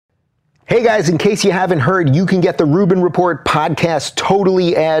Hey guys, in case you haven't heard, you can get the Rubin Report podcast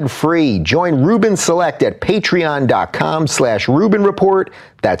totally ad-free. Join Rubin Select at patreon.com/Rubin Report.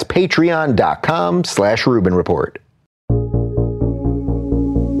 That's patreon.com/Rubin Report.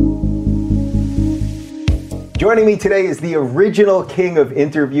 Joining me today is the original king of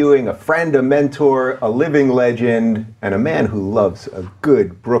interviewing, a friend, a mentor, a living legend, and a man who loves a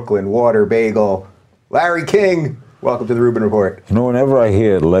good Brooklyn water bagel, Larry King. Welcome to the Rubin Report. You know, whenever I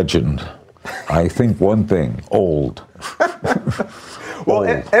hear legend, I think one thing: old. Well,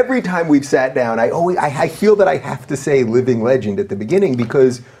 every time we've sat down, I feel that I have to say living legend at the beginning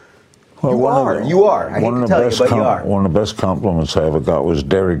because you are. I hate to tell you, but you are. One of the best compliments I ever got was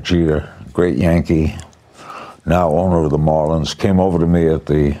Derek Jeter, great Yankee, now owner of the Marlins, came over to me at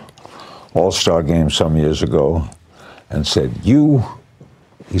the All-Star game some years ago and said, he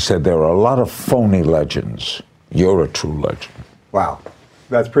said, there are a lot of phony legends. You're a true legend. Wow.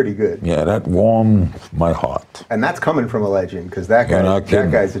 That's pretty good. Yeah, that warmed my heart. And that's coming from a legend, because that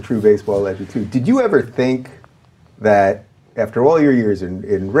guy's a true baseball legend too. Did you ever think that after all your years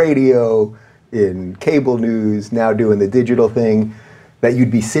in radio, in cable news, now doing the digital thing, that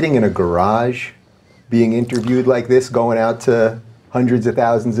you'd be sitting in a garage being interviewed like this, going out to hundreds of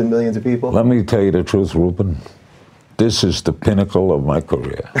thousands and millions of people? Let me tell you the truth, Rubin. This is the pinnacle of my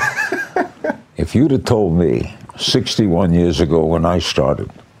career. If you'd have told me 61 years ago when I started,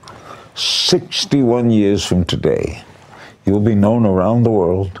 61 years from today, you'll be known around the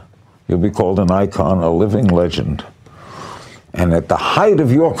world, you'll be called an icon, a living legend, and at the height of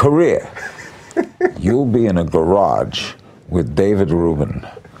your career, you'll be in a garage with David Rubin.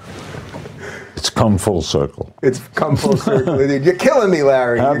 It's come full circle. It's come full circle. You're killing me,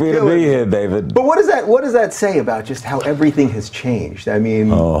 Larry. Happy to be here, David. But what does that say about just how everything has changed? I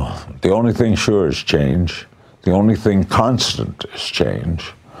mean... Oh, the only thing sure is change. The only thing constant is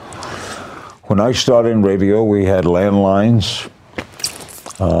change. When I started in radio, we had landlines,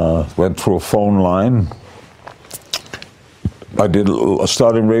 went through a phone line. I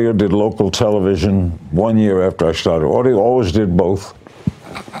started in radio, did local television 1 year after I started. Always did both.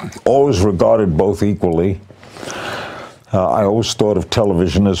 Always regarded both equally. I always thought of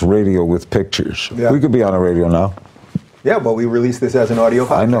television as radio with pictures. Yeah. We could be on the radio now. Yeah, but we release this as an audio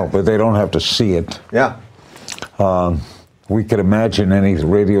podcast. I know, but they don't have to see it. Yeah. We could imagine any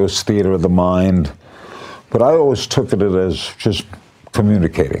radio's theater of the mind, but I always took it as just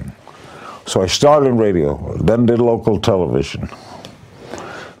communicating. So I started in radio, then did local television,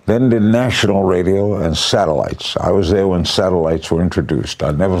 then did national radio and satellites. I was there when satellites were introduced.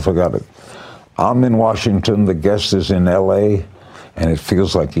 I never forgot it. I'm in Washington, the guest is in LA, and it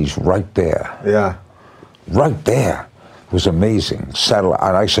feels like he's right there. Yeah. Right there. It was amazing.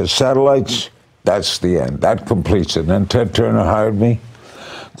 And I said, satellites? That's the end. That completes it. Then Ted Turner hired me,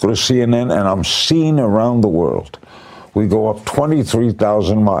 go to CNN, and I'm seen around the world. We go up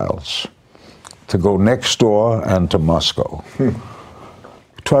 23,000 miles to go next door and to Moscow.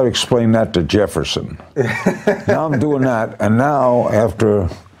 Try to explain that to Jefferson. Now I'm doing that, and now after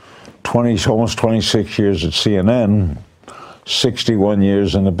almost 26 years at CNN, 61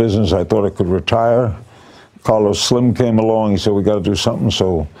 years in the business, I thought I could retire. Carlos Slim came along, he said, we got to do something.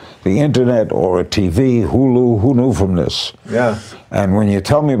 So the internet or a TV, Hulu, who knew from this? Yeah. And when you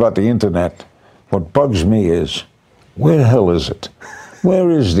tell me about the internet, what bugs me is, where the hell is it? Where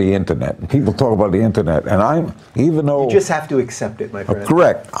is the internet? And people talk about the internet, and even though... You just have to accept it, my friend.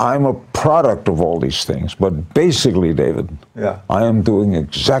 Correct. I'm a product of all these things, but basically, David, yeah, I am doing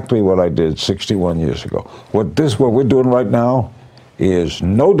exactly what I did 61 years ago. What we're doing right now is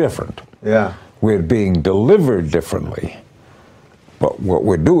no different. Yeah. We're being delivered differently, but what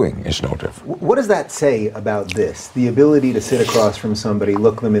we're doing is no different. What does that say about this? The ability to sit across from somebody,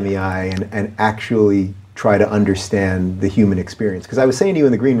 look them in the eye, and actually try to understand the human experience? Because I was saying to you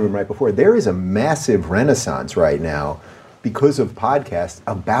in the green room right before, there is a massive renaissance right now because of podcasts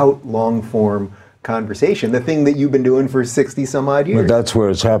about long-form conversation, the thing that you've been doing for 60 some odd years. But that's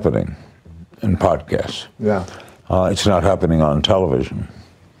where it's happening, in podcasts. Yeah. It's not happening on television.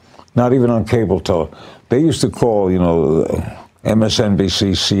 Not even on cable television. They used to call,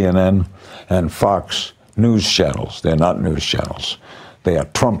 MSNBC, CNN, and Fox news channels. They're not news channels. They are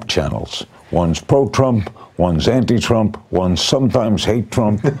Trump channels. One's pro-Trump, one's anti-Trump, one's sometimes hate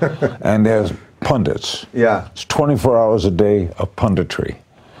Trump, and there's pundits. Yeah. It's 24 hours a day of punditry.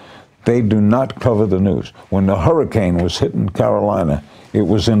 They do not cover the news. When the hurricane was hitting Carolina, it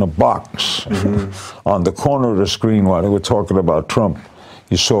was in a box on the corner of the screen while they were talking about Trump.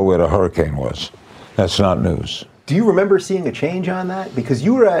 You saw where the hurricane was. That's not news. Do you remember seeing a change on that? Because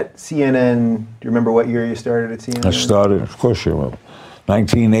you were at CNN, do you remember what year you started at CNN? I started, of course you remember,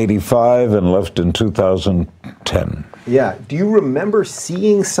 1985 and left in 2010. Yeah. Do you remember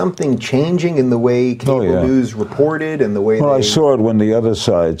seeing something changing in the way cable news reported and the way I saw it when the other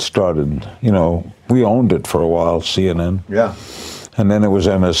side started. You know, we owned it for a while, CNN. Yeah. And then it was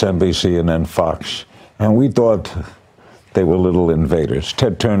MSNBC and then Fox. And we thought they were little invaders.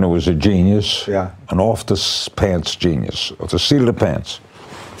 Ted Turner was a genius. Yeah. An off-the-pants genius, off the seat of the pants.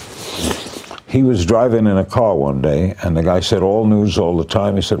 He was driving in a car one day, and the guy said, all news all the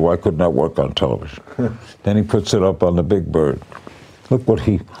time. He said, why couldn't that work on television? Then he puts it up on the big bird. Look what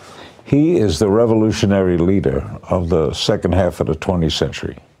he is the revolutionary leader of the second half of the 20th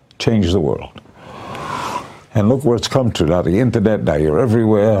century. Changed the world. And look where it's come to now. The internet, now you're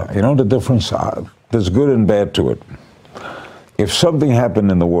everywhere. You know the difference? There's good and bad to it. If something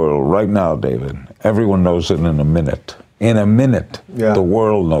happened in the world right now, David, everyone knows it in a minute. In a minute, the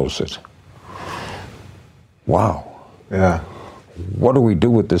world knows it. Wow. Yeah. What do we do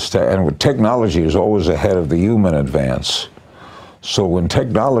with this? And technology is always ahead of the human advance. So when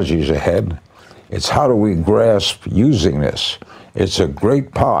technology is ahead, it's how do we grasp using this? It's a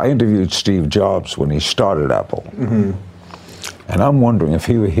great power. I interviewed Steve Jobs when he started Apple. Mm-hmm. And I'm wondering if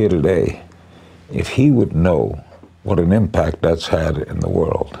he were here today, if he would know what an impact that's had in the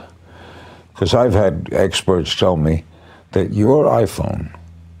world. Because I've had experts tell me that your iPhone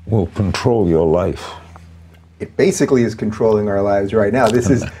will control your life. It basically is controlling our lives right now. This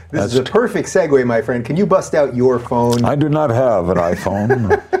is a perfect segue, my friend. Can you bust out your phone? I do not have an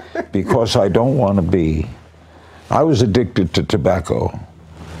iPhone because I don't want to be. I was addicted to tobacco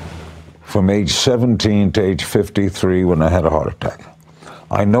from age 17 to age 53 when I had a heart attack.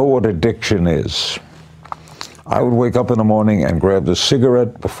 I know what addiction is. I would wake up in the morning and grab the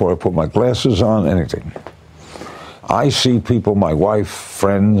cigarette before I put my glasses on, anything. I see people, my wife,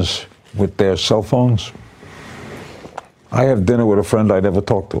 friends, with their cell phones. I have dinner with a friend I never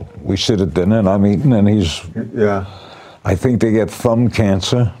talked to. We sit at dinner and I'm eating and he's... Yeah. I think they get thumb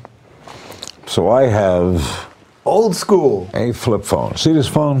cancer. So I have... Old school. A flip phone. See this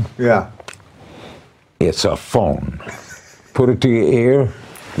phone? Yeah. It's a phone. Put it to your ear.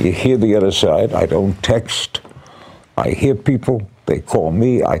 You hear the other side. I don't text. I hear people. They call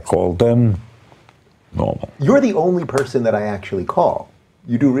me. I call them. Normal. You're the only person that I actually call.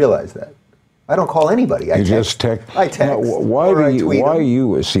 You do realize that. I don't call anybody. I just text. I text. Now, why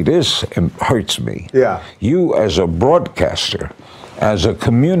you? See, this hurts me. Yeah. You as a broadcaster, as a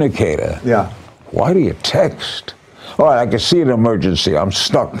communicator. Yeah. Why do you text? All right, I can see an emergency. I'm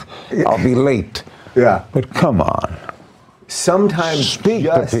stuck. I'll be late. Yeah. But come on. Sometimes speak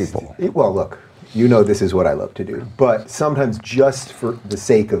to people. Well, look, you know this is what I love to do. But sometimes just for the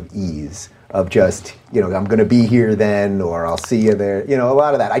sake of ease, of just, you know, I'm going to be here then, or I'll see you there. You know, a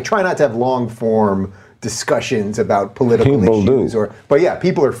lot of that. I try not to have long form discussions about political issues. But yeah,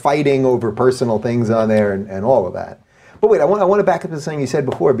 people are fighting over personal things on there and all of that. But wait, I want to back up to something you said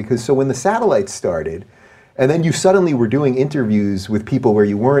before, because so when the satellites started, and then you suddenly were doing interviews with people where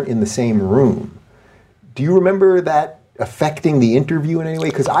you weren't in the same room, do you remember that affecting the interview in any way?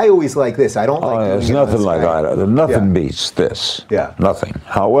 Because I always like this. I don't like doing there's it nothing like either. Nothing beats this. Yeah. Nothing.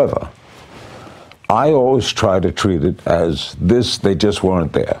 However, I always try to treat it as this, they just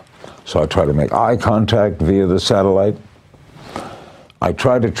weren't there. So I try to make eye contact via the satellite. I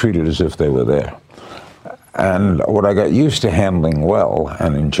try to treat it as if they were there. And what I got used to handling well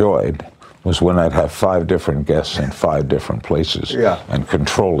and enjoyed was when I'd have 5 different guests in 5 different places and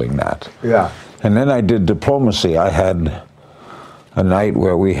controlling that. Yeah. And then I did diplomacy. I had a night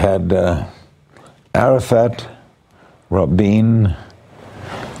where we had Arafat, Rabin,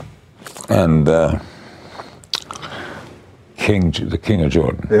 and the King of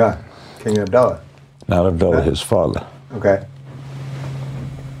Jordan. Yeah, King Abdullah. Not Abdullah, his father. Okay.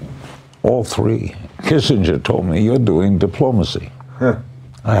 All 3. Kissinger told me, you're doing diplomacy. Huh.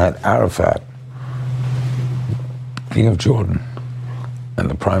 I had Arafat, King of Jordan, and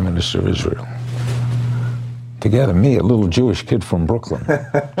the Prime Minister of Israel. Together, me, a little Jewish kid from Brooklyn,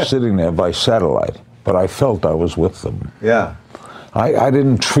 sitting there by satellite, but I felt I was with them. Yeah. I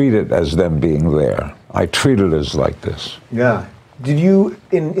didn't treat it as them being there. I treated it as like this. Yeah. Did you,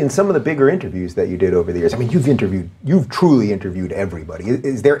 in some of the bigger interviews that you did over the years, I mean, you've truly interviewed everybody.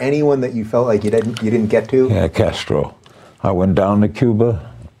 Is there anyone that you felt like you didn't get to? Yeah, Castro. I went down to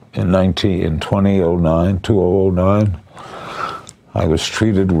Cuba in 2009. I was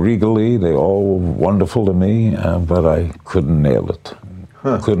treated regally. They all were wonderful to me, but I couldn't nail it.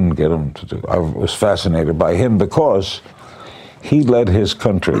 Couldn't get them to do. I was fascinated by him because he led his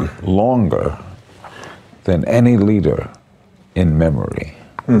country longer than any leader in memory.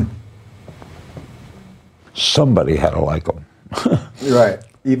 Somebody had to like him. Right.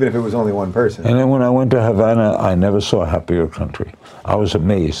 Even if it was only one person. And then when I went to Havana, I never saw a happier country. I was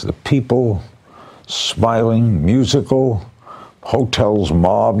amazed. The people, smiling, musical, hotels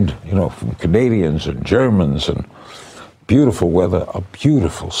mobbed, you know, from Canadians and Germans, and beautiful weather, a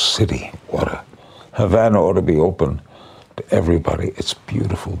beautiful city. Havana ought to be open to everybody. It's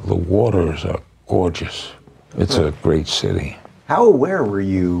beautiful. The waters are gorgeous. It's a great city. How aware were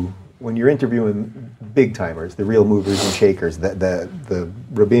you when you're interviewing big timers, the real movers and shakers, the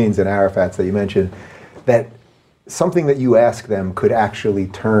Rabins and Arafats that you mentioned, that something that you ask them could actually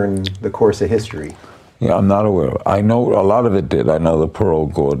turn the course of history? Yeah, I'm not aware. I know a lot of it did. I know the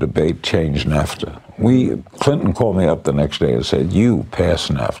Perot-Gore debate changed NAFTA. Clinton called me up the next day and said, "You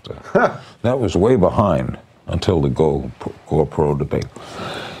passed NAFTA." That was way behind until the Gore-Perot debate.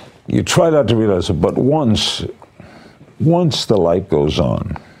 You try not to realize it, but once the light goes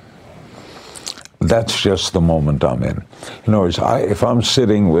on, that's just the moment I'm in. In other words, if I'm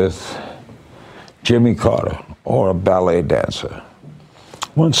sitting with Jimmy Carter or a ballet dancer,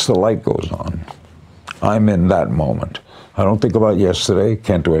 once the light goes on, I'm in that moment. I don't think about yesterday,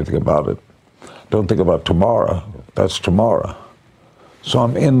 can't do anything about it. Don't think about tomorrow, that's tomorrow. So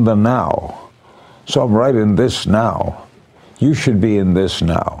I'm in the now. So I'm right in this now. You should be in this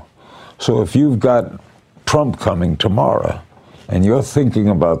now. So if you've got Trump coming tomorrow and you're thinking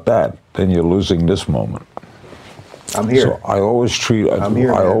about that, then you're losing this moment. I'm here. So I always treat,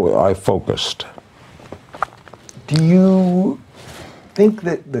 I focused. Do you think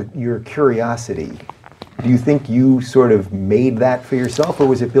that your curiosity, do you think you sort of made that for yourself, or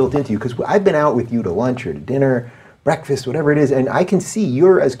was it built into you? Because I've been out with you to lunch or to dinner, breakfast, whatever it is, and I can see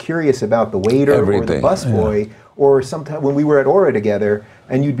you're as curious about the waiter or the busboy, or sometime when we were at Aura together,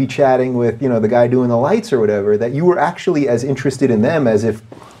 and you'd be chatting with, you know, the guy doing the lights or whatever, that you were actually as interested in them as if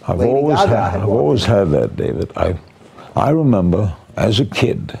I've always had that, David. I remember as a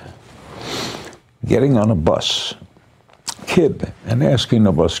kid getting on a bus, and asking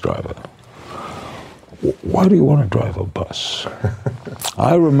the bus driver, "Why do you want to drive a bus?"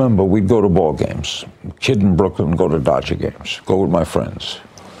 I remember we'd go to ball games. Kid in Brooklyn, go to Dodger games, go with my friends.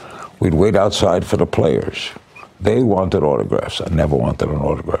 We'd wait outside for the players. They wanted autographs. I never wanted an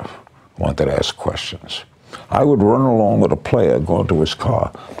autograph. I wanted to ask questions. I would run along with a player, go into his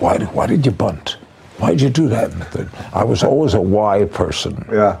car. Why did you bunt? Why did you do that? I was always a why person.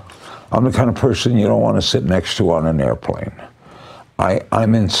 Yeah. I'm the kind of person you don't want to sit next to on an airplane.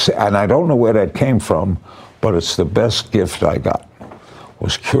 And I don't know where that came from, but it's the best gift I got,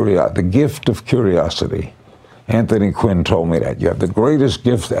 was the gift of curiosity. Anthony Quinn told me that. You have the greatest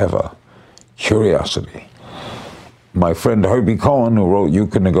gift ever, curiosity. My friend Herbie Cohen, who wrote You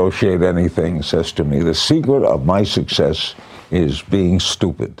Can Negotiate Anything, says to me, the secret of my success is being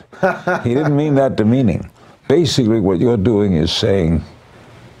stupid. He didn't mean that demeaning. Basically, what you're doing is saying,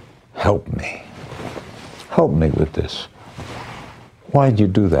 help me. Help me with this. Why'd you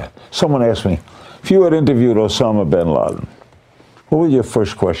do that? Someone asked me, if you had interviewed Osama bin Laden, what would your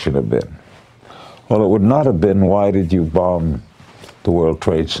first question have been? Well, it would not have been, why did you bomb the World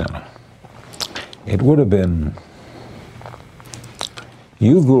Trade Center? It would have been,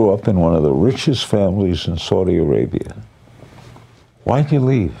 you grew up in one of the richest families in Saudi Arabia. Why'd you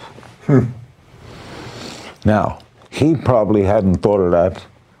leave? Now, he probably hadn't thought of that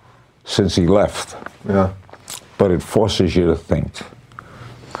since he left. Yeah. But it forces you to think.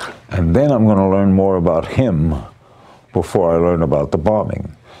 And then I'm going to learn more about him before I learn about the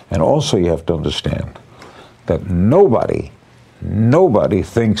bombing. And also you have to understand that nobody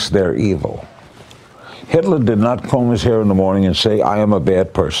thinks they're evil. Hitler did not comb his hair in the morning and say, I am a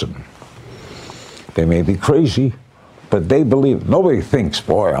bad person. They may be crazy, but they believe. Nobody thinks,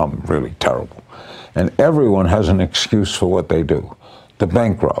 boy, I'm really terrible. And everyone has an excuse for what they do. The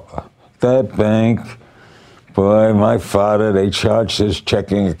bank robber. That bank, boy, my father, they charged his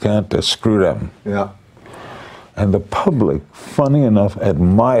checking account to screw them. Yeah. And the public, funny enough,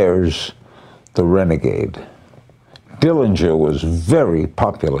 admires the renegade. Dillinger was very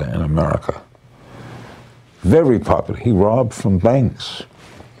popular in America. Very popular. He robbed from banks.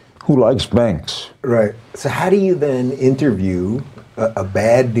 Who likes banks? Right. So how do you then interview a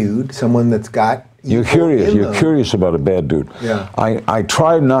bad dude, someone that's got... You're curious. You're curious about a bad dude. Yeah. I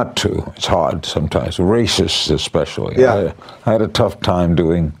try not to. It's hard sometimes. Racists especially. Yeah. I had a tough time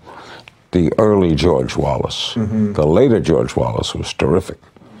doing the early George Wallace. Mm-hmm. The later George Wallace was terrific.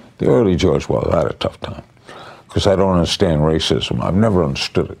 The early George Wallace, I had a tough time. Because I don't understand racism. I've never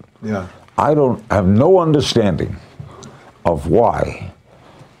understood it. Yeah. I have no understanding of why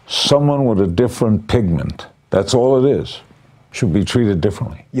someone with a different pigment, that's all it is, should be treated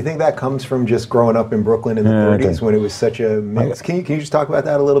differently. You think that comes from just growing up in Brooklyn in the 30s when it was such a mix? Can you just talk about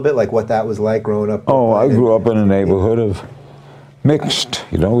that a little bit, like what that was like growing up? I grew up in a neighborhood of mixed,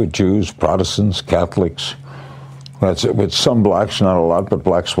 with Jews, Protestants, Catholics. That's it, with some blacks, not a lot, but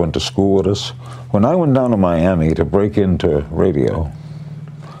blacks went to school with us. When I went down to Miami to break into radio,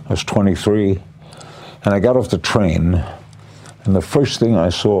 I was 23, and I got off the train, and the first thing I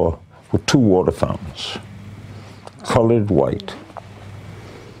saw were 2 water fountains. Colored white.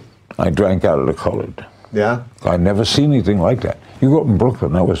 I drank out of the colored. Yeah? I'd never seen anything like that. You grew up in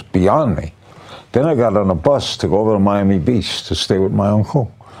Brooklyn, that was beyond me. Then I got on a bus to go over to Miami Beach to stay with my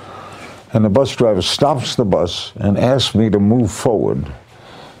uncle. And the bus driver stops the bus and asks me to move forward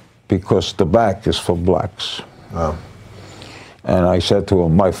because the back is for blacks. Oh. And I said to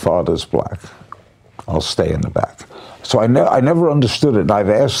him, my father's black. I'll stay in the back. So I never understood it. I've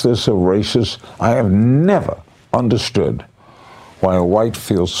asked this of racists. I have never understood why a white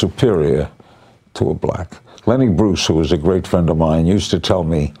feels superior to a black. Lenny Bruce, who was a great friend of mine, used to tell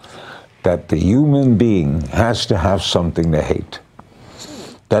me that the human being has to have something to hate.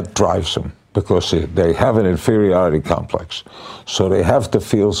 That drives them because they have an inferiority complex. So they have to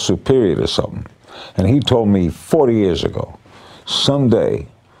feel superior to something. And he told me 40 years ago, someday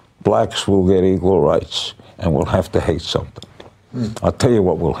blacks will get equal rights and we'll have to hate something. I'll tell you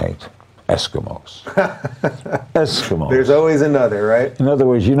what we'll hate. Eskimos. Eskimos. There's always another, right? In other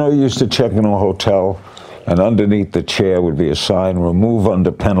words, you used to check in a hotel and underneath the chair would be a sign, remove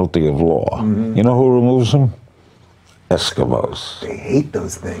under penalty of law. Mm-hmm. You know who removes them? Eskimos. They hate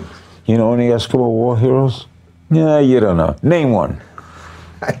those things. You know any Eskimo war heroes? Yeah, you don't know. Name one.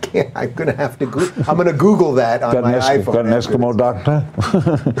 I can't. I'm going to have to I'm going to Google that on my iPhone. Got an Eskimo doctor?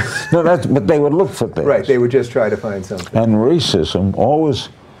 No, but they would look for things. Right, they would just try to find something. And racism always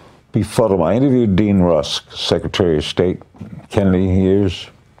befuddled. I interviewed Dean Rusk, Secretary of State, Kennedy years,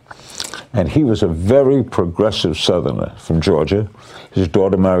 and he was a very progressive Southerner from Georgia. His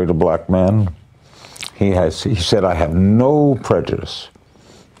daughter married a black man. He said, I have no prejudice,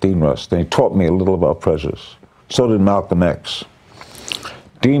 Dean Rusk. And he taught me a little about prejudice. So did Malcolm X.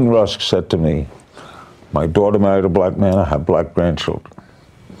 Dean Rusk said to me, my daughter married a black man, I have black grandchildren.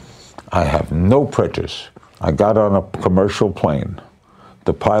 I have no prejudice. I got on a commercial plane.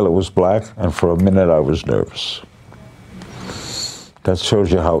 The pilot was black, and for a minute I was nervous. That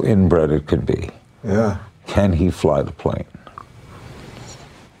shows you how inbred it can be. Yeah. Can he fly the plane?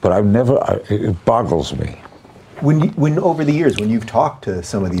 But it boggles me. When over the years, when you've talked to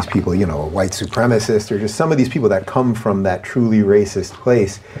some of these people, white supremacists or just some of these people that come from that truly racist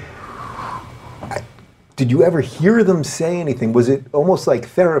place, did you ever hear them say anything? Was it almost like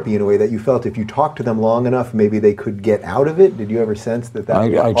therapy in a way that you felt if you talked to them long enough, maybe they could get out of it? Did you ever sense that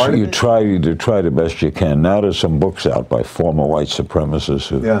was part of it? You try the best you can. Now there's some books out by former white supremacists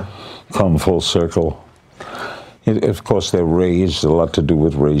who come full circle. Of course, they're raised, a lot to do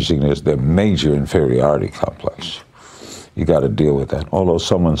with raising their major inferiority complex. You got to deal with that. Although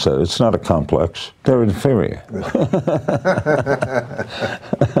someone said it's not a complex, they're inferior.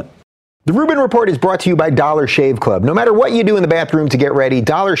 The Rubin Report is brought to you by Dollar Shave Club. No matter what you do in the bathroom to get ready,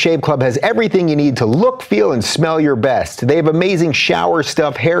 Dollar Shave Club has everything you need to look, feel, and smell your best. They have amazing shower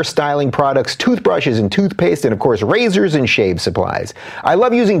stuff, hair styling products, toothbrushes and toothpaste, and of course, razors and shave supplies. I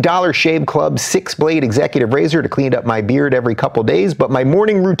love using Dollar Shave Club's 6-blade executive razor to clean up my beard every couple days, but my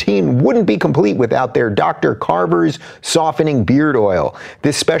morning routine wouldn't be complete without their Dr. Carver's Softening Beard Oil.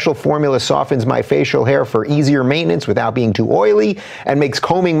 This special formula softens my facial hair for easier maintenance without being too oily and makes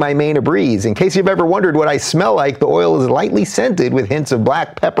combing my mane a breeze. In case you've ever wondered what I smell like, the oil is lightly scented with hints of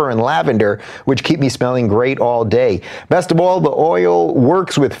black pepper and lavender, which keep me smelling great all day. Best of all, the oil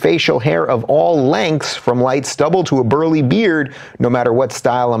works with facial hair of all lengths, from light stubble to a burly beard. No matter what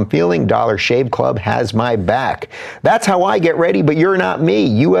style I'm feeling, Dollar Shave Club has my back. That's how I get ready, but you're not me.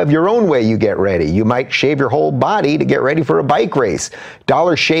 You have your own way you get ready. You might shave your whole body to get ready for a bike race.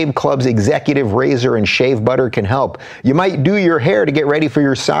 Dollar Shave Club's executive razor and shave butter can help. You might do your hair to get ready for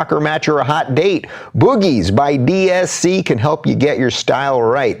your soccer match or a hot date. Boogies by DSC can help you get your style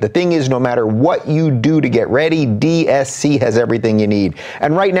right. The thing is, no matter what you do to get ready, DSC has everything you need.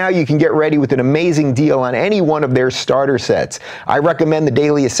 And right now you can get ready with an amazing deal on any one of their starter sets. I recommend the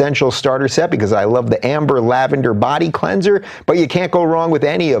Daily Essentials starter set because I love the Amber Lavender Body Cleanser, but you can't go wrong with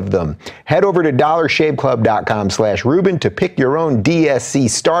any of them. Head over to dollarshaveclub.com/Rubin to pick your own DSC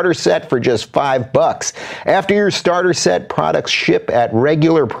starter set for just $5. After your starter set, products ship at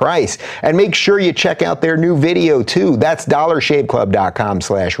regular price. And make sure you check out their new video too. That's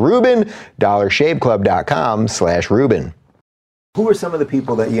dollarshaveclub.com/Rubin, dollarshaveclub.com/Rubin. Who are some of the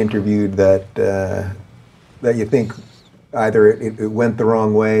people that you interviewed that you think either it went the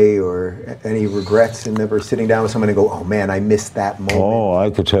wrong way or any regrets in never sitting down with someone and go, oh man, I missed that moment? Oh, I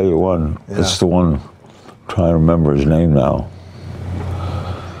could tell you one. Yeah. It's the one, I'm trying to remember his name now.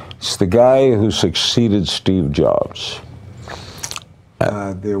 It's the guy who succeeded Steve Jobs.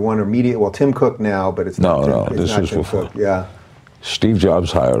 The one immediate, well, Tim Cook now, but it's not Tim, it's this not was Tim before. Cook. Yeah. Steve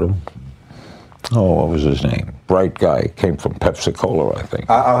Jobs hired him. Oh, what was his name? Bright guy, came from Pepsi-Cola, I think.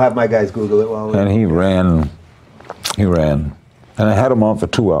 I'll have my guys Google it while And he ran. And I had him on for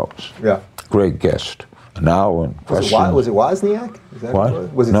 2 hours. Yeah. Great guest. An hour and questions. Was it Wozniak? Is that What? who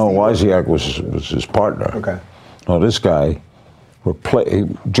it was? No, Steve? Wozniak was his partner. Okay. No, this guy he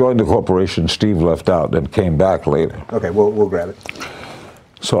joined the corporation. Steve left out, then came back later. Okay, we'll grab it.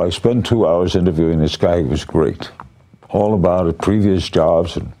 So I spent 2 hours interviewing this guy. He was great. All about it, previous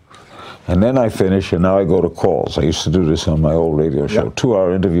jobs. And then I finish, and now I go to calls. I used to do this on my old radio show. Yep.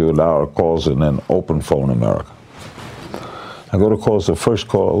 2-hour interview, an hour calls, and then open phone America. I go to calls, the first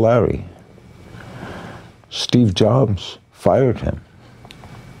call, Larry. Steve Jobs fired him.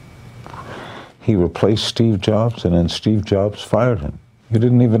 He replaced Steve Jobs, and then Steve Jobs fired him. You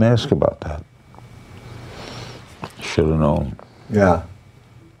didn't even ask about that. Should have known. Yeah.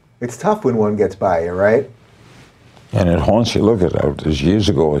 It's tough when one gets by you, right? And it haunts you. Look at that. As years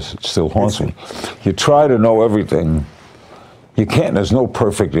ago, it still haunts me. You try to know everything. You can't. There's no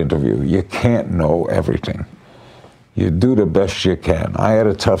perfect interview. You can't know everything. You do the best you can. I had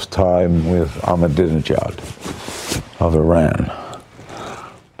a tough time with Ahmadinejad of Iran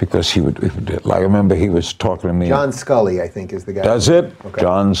because he would like, I remember he was talking to me. John Scully, I think, is the guy. That's it? Okay.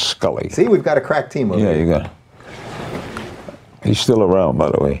 John Scully. See, we've got a crack team over Yeah, here. you got it. He's still around, by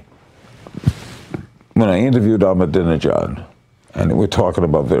the way. When I interviewed Ahmadinejad, and we're talking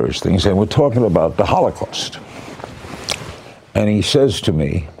about various things, and we're talking about the Holocaust. And he says to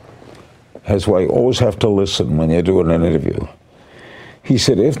me, as I always have to listen when you're doing an interview, he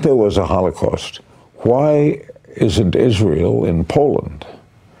said, if there was a Holocaust, why isn't Israel in Poland?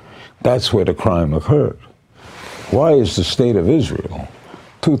 That's where the crime occurred. Why is the state of Israel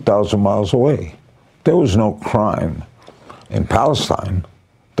 2,000 miles away? There was no crime in Palestine.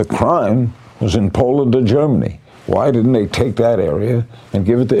 The crime was in Poland or Germany. Why didn't they take that area and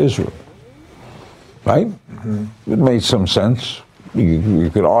give it to Israel? Right? Mm-hmm. It made some sense. You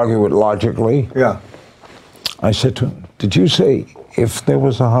could argue it logically. Yeah. I said to him, did you say if there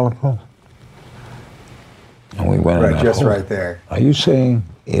was a Holocaust? And we went in that Just hole. right there. Are you saying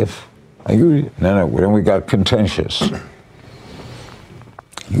if? Are you? No. Then we got contentious.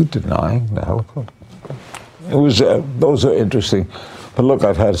 You denying the Holocaust? It was. Those are interesting. But look,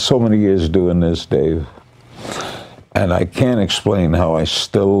 I've had so many years doing this, Dave, and I can't explain how I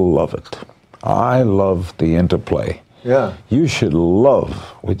still love it. I love the interplay. Yeah. You should love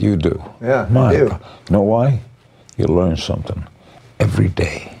what you do. Yeah, My I do. God. You know why? You learn something every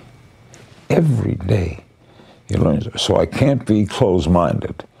day. Every day you learn. So I can't be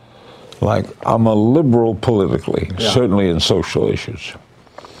closed-minded. Like, I'm a liberal politically, certainly in social issues.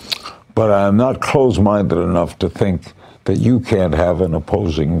 But I'm not closed-minded enough to think that you can't have an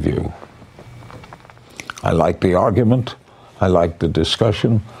opposing view. I like the argument. I like the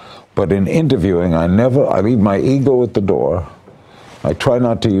discussion. But in interviewing, I leave my ego at the door. I try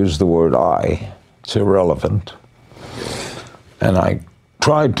not to use the word I. It's irrelevant. And I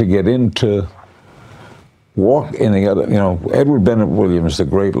tried to get into, walk in the other, Edward Bennett Williams, the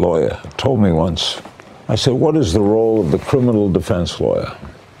great lawyer, told me once, I said, what is the role of the criminal defense lawyer?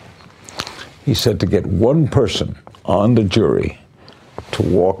 He said, to get one person on the jury to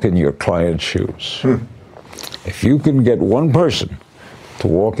walk in your client's shoes. If you can get one person to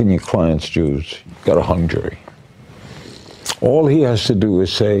walk in your client's shoes, you've got a hung jury. All he has to do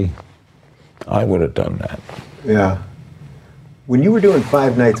is say, I would have done that. Yeah. When you were doing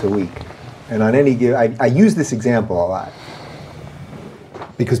 5 nights a week, and on any given, I use this example a lot,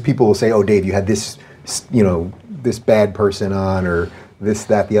 because people will say, oh, Dave, you had this, this bad person on, or this,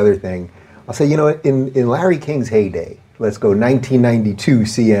 that, the other thing. I'll say, in Larry King's heyday, let's go 1992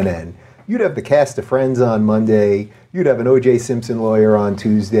 CNN, you'd have the cast of Friends on Monday, you'd have an O.J. Simpson lawyer on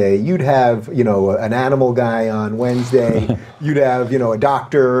Tuesday, you'd have, an animal guy on Wednesday, you'd have, a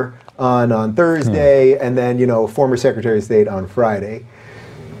doctor on Thursday, and then, former Secretary of State on Friday.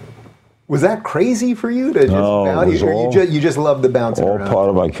 Was that crazy for you to just bounce, or you just love the bouncing all around? All part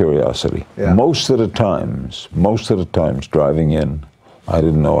of my curiosity. Yeah. Most of the times driving in, I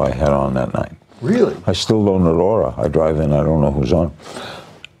didn't know I had on that night. Really? I still don't at Aura. I drive in, I don't know who's on.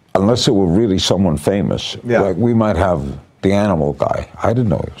 Unless it were really someone famous. Yeah. Like we might have the animal guy. I didn't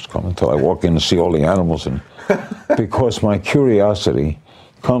know he was coming until I walk in to see all the animals. And because my curiosity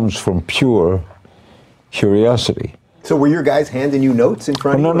comes from pure curiosity. So were your guys handing you notes in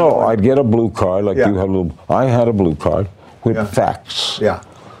front of you? No. I'd get a blue card like you had a little. I had a blue card with facts. Yeah.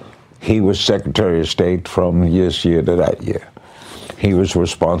 He was Secretary of State from this year to that year. He was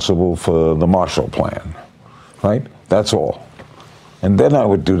responsible for the Marshall Plan, right? That's all. And then I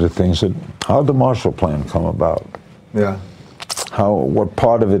would do the things that, how'd the Marshall Plan come about? Yeah. What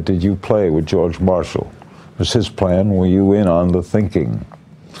part of it did you play with George Marshall? Was his plan? Were you in on the thinking?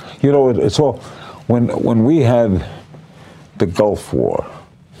 You know, it's all, when we had the Gulf War,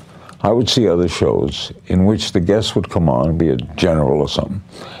 I would see other shows in which the guest would come on, be a general or something,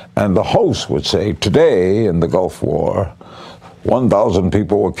 and the host would say, today in the Gulf War, 1,000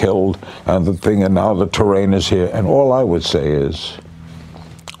 people were killed, and the thing, and now the terrain is here. And all I would say is,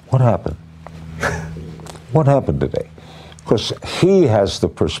 what happened? What happened today? Because he has the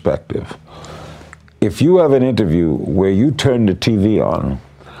perspective. If you have an interview where you turn the TV on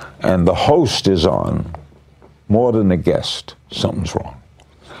and the host is on more than the guest, something's wrong.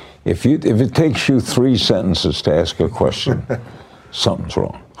 If it takes you 3 sentences to ask a question, something's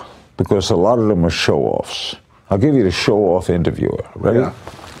wrong. Because a lot of them are show-offs. I'll give you the show-off interviewer. Ready?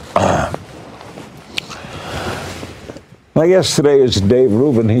 Yeah. My guest today is Dave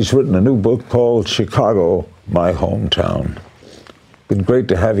Rubin. He's written a new book called Chicago, My Hometown. Been great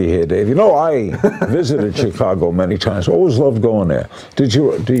to have you here, Dave. You know, I visited Chicago many times. Always loved going there. Do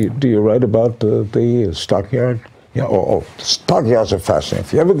you write about the stockyard? Yeah. Stockyards are fascinating.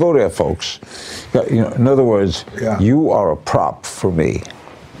 If you ever go there, folks, you know, in other words, you are a prop for me.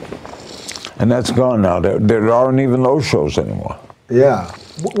 And that's gone now. There aren't even those shows anymore. Yeah.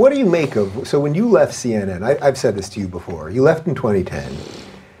 What do you make of, so when you left CNN, I've said this to you before, you left in 2010.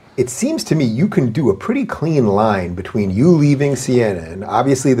 It seems to me you can do a pretty clean line between you leaving CNN,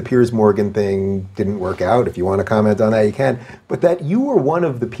 obviously the Piers Morgan thing didn't work out, if you want to comment on that you can, but that you were one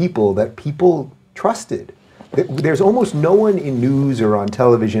of the people that people trusted. There's almost no one in news or on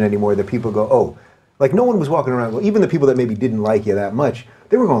television anymore that people go, oh, like no one was walking around, well, even the people that maybe didn't like you that much,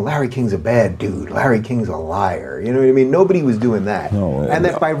 they were going, Larry King's a bad dude, Larry King's a liar, you know what I mean? Nobody was doing that. No, and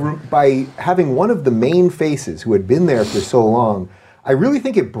that by having one of the main faces who had been there for so long, I really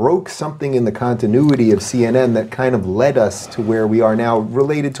think it broke something in the continuity of CNN that kind of led us to where we are now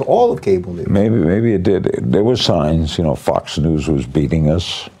related to all of cable news. Maybe it did. There were signs, you know, Fox News was beating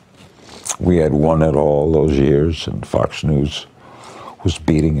us. We had won it all those years, and Fox News was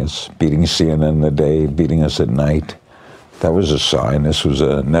beating us, beating CNN in the day, beating us at night. That was a sign. This was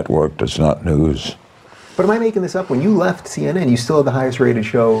a network that's not news. But am I making this up? When you left CNN, you still had the highest rated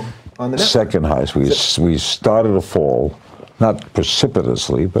show on the network. Second highest. We started to fall, not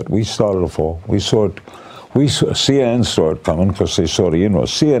precipitously, but we started to fall. CNN saw it coming because they saw the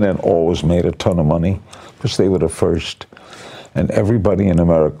inroads. CNN always made a ton of money because they were the first. And everybody in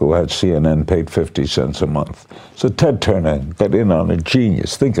America who had CNN paid 50 cents a month. So Ted Turner got in on a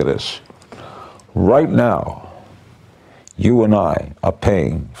genius. Think of this. Right now, you and I are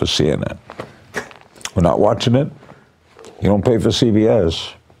paying for CNN. We're not watching it. You don't pay for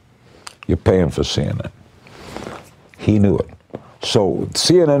CBS. You're paying for CNN. He knew it. So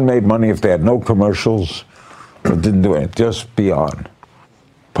CNN made money if they had no commercials, but didn't do anything. Just be on.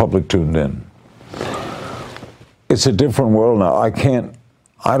 Public tuned in. It's a different world now.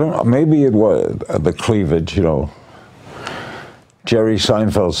 I don't, maybe it was the cleavage, you know. Jerry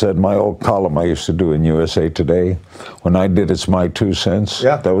Seinfeld said, my old column I used to do in USA Today, when I did It's My 2 Cents,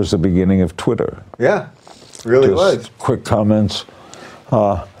 that was the beginning of Twitter. Yeah, it really was. Quick comments.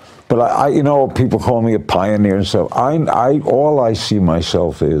 But I, you know, people call me a pioneer and stuff. All I see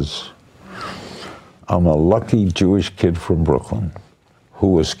myself is, I'm a lucky Jewish kid from Brooklyn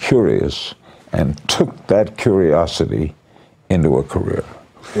who was curious and took that curiosity into a career.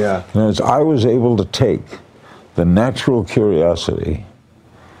 Yeah. In other words, I was able to take the natural curiosity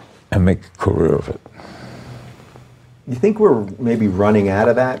and make a career of it. You think we're maybe running out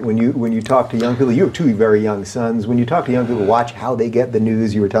of that when you talk to young people? You have 2 very young sons. When you talk to young people, watch how they get the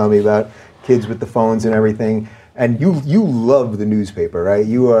news. You were telling me about kids with the phones and everything. And you love the newspaper, right?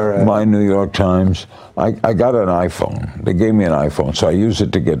 You are my New York Times. I got an iPhone. They gave me an iPhone, so I use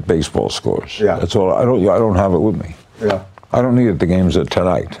it to get baseball scores. Yeah. That's all. I don't have it with me. Yeah. I don't need it. The games are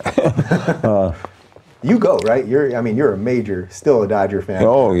tonight. You go, right? You're still a Dodger fan.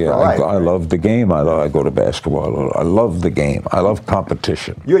 Oh yeah, I love the game. I go to basketball. I love the game. I love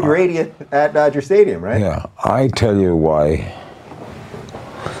competition. You had your 80th at Dodger Stadium, right? Yeah. I tell you why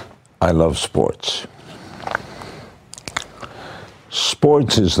I love sports.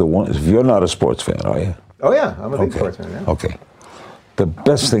 Sports is the one. If you're not a sports fan, are you? Oh yeah, I'm a big sports fan. Yeah. Okay. The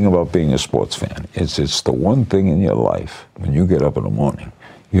best thing about being a sports fan is it's the one thing in your life when you get up in the morning,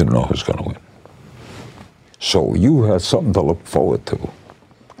 you don't know who's going to win. So you have something to look forward to.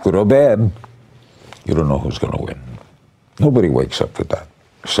 Good or bad, you don't know who's going to win. Nobody wakes up with that,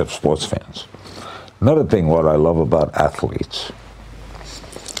 except sports fans. Another thing, what I love about athletes,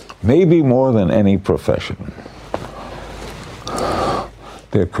 maybe more than any profession,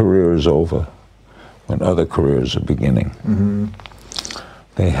 their career is over when other careers are beginning. Mm-hmm.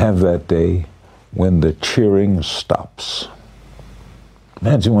 They have that day when the cheering stops.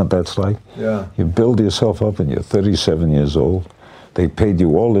 Imagine what that's like. Yeah. You build yourself up and you're 37 years old. They paid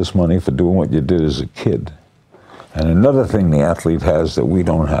you all this money for doing what you did as a kid. And another thing the athlete has that we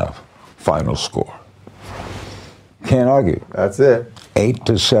don't have, final score. Can't argue. That's it.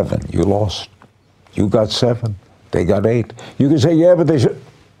 8-7, you lost. You got 7, they got 8. You can say, yeah, but they should.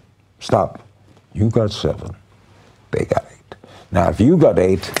 Stop. You got 7, they got 8. Now, if you got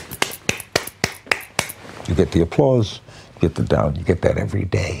 8, you get the applause, you get the down, you get that every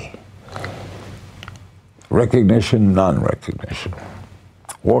day. Recognition, non-recognition.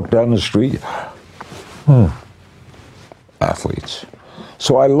 Walk down the street, athletes.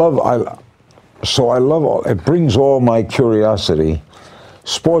 So I love all, it brings all my curiosity.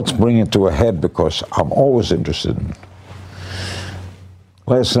 Sports bring it to a head because I'm always interested in.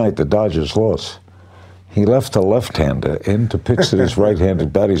 Last night, the Dodgers lost. He left a left-hander in to pitch to his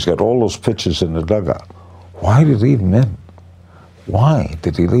right-handed bat. He's got all those pitches in the dugout. Why did he leave him in? Why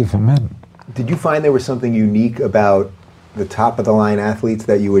did he leave him in? Did you find there was something unique about the top-of-the-line athletes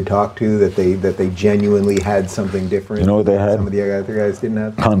that you would talk to, that they genuinely had something different? You know what they had? Some of the other guys didn't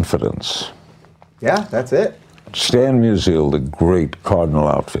have? Confidence. Yeah, that's it. Stan Musial, the great Cardinal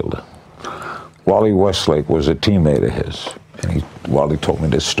outfielder. Wally Westlake was a teammate of his. And Wally told me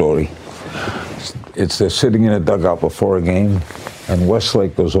this story. They're sitting in a dugout before a game, and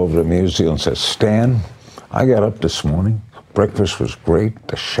Westlake goes over to Musial and says, Stan, I got up this morning. Breakfast was great.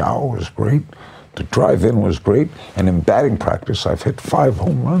 The shower was great. The drive-in was great. And in batting practice, I've hit 5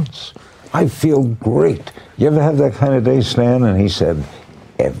 home runs. I feel great. You ever have that kind of day, Stan? And he said,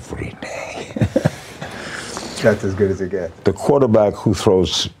 every day. That's as good as it gets. The quarterback who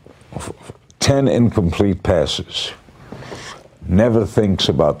throws 10 incomplete passes never thinks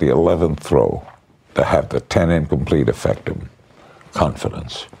about the 11th throw to have the 10 incomplete affect him.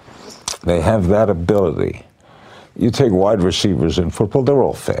 Confidence. They have that ability. You take wide receivers in football, they're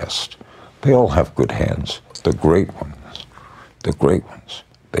all fast. They all have good hands. The great ones,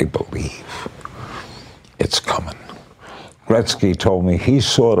 they believe it's coming. Gretzky told me he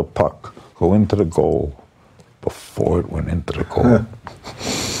saw the puck go into the goal before it went into the goal.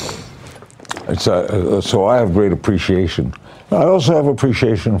 So I have great appreciation. I also have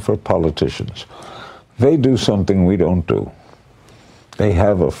appreciation for politicians. They do something we don't do. They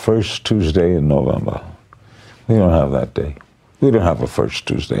have a first Tuesday in November. We don't have that day. We don't have a first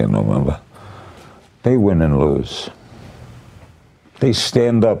Tuesday in November. They win and lose. They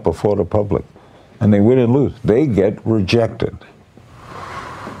stand up before the public, and they win and lose. They get rejected.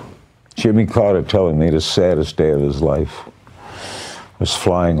 Jimmy Carter telling me the saddest day of his life was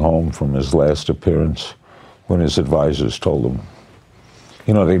flying home from his last appearance when his advisors told him,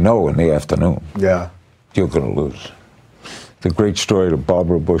 you know, they know in the afternoon, yeah, you're going to lose. The great story that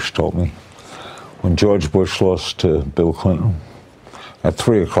Barbara Bush told me, when George Bush lost to Bill Clinton, at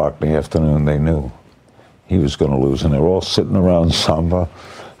 3 o'clock in the afternoon, they knew he was going to lose. And they were all sitting around Samba,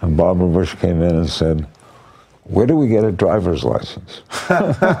 and Barbara Bush came in and said, where do we get a driver's license?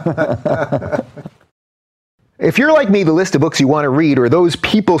 If you're like me, the list of books you want to read or those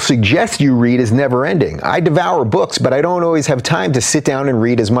people suggest you read is never ending. I devour books, but I don't always have time to sit down and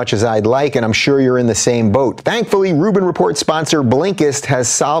read as much as I'd like, and I'm sure you're in the same boat. Thankfully, Rubin Report sponsor Blinkist has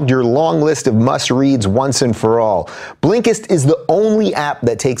solved your long list of must-reads once and for all. Blinkist is the only app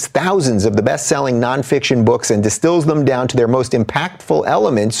that takes thousands of the best-selling nonfiction books and distills them down to their most impactful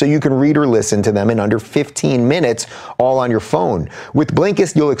elements so you can read or listen to them in under 15 minutes, all on your phone. With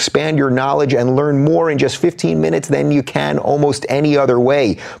Blinkist, you'll expand your knowledge and learn more in just 15 minutes than you can almost any other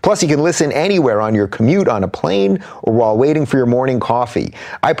way. Plus, you can listen anywhere on your commute, on a plane, or while waiting for your morning coffee.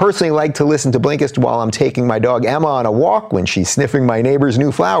 I personally like to listen to Blinkist while I'm taking my dog Emma on a walk. When she's sniffing my neighbor's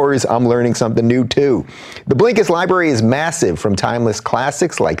new flowers, I'm learning something new too. The Blinkist library is massive, from timeless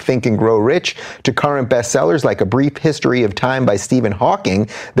classics like Think and Grow Rich to current bestsellers like A Brief History of Time by Stephen Hawking.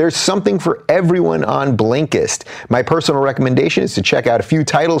 There's something for everyone on Blinkist. My personal recommendation is to check out a few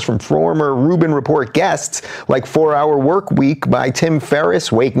titles from former Rubin Report guests like 4-Hour Work Week by Tim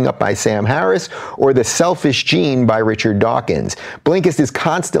Ferriss, Waking Up by Sam Harris, or The Selfish Gene by Richard Dawkins. Blinkist is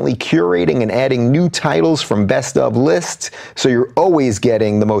constantly curating and adding new titles from best of lists, so you're always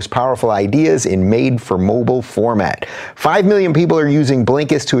getting the most powerful ideas in made-for-mobile format. 5 million people are using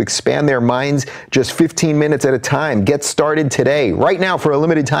Blinkist to expand their minds just 15 minutes at a time. Get started today. Right now, for a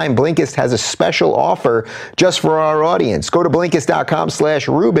limited time, Blinkist has a special offer just for our audience. Go to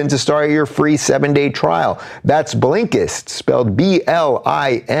Blinkist.com/Rubin to start your free 7-day trial. That's Blinkist, spelled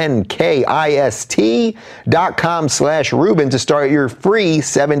Blinkist.com/Rubin to start your free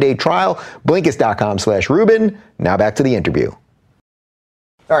 7-day trial. Blinkist.com/Rubin. Now back to the interview.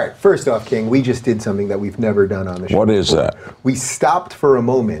 All right, first off, King, we just did something that we've never done on the show. What is that? We stopped for a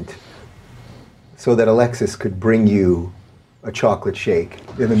moment so that Alexis could bring you a chocolate shake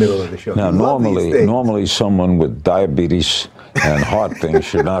in the middle of the show. Now, normally someone with diabetes and heart things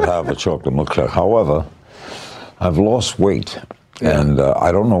should not have a chocolate milkshake. However, I've lost weight, and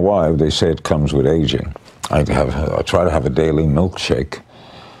I don't know why. They say it comes with aging. I try to have a daily milkshake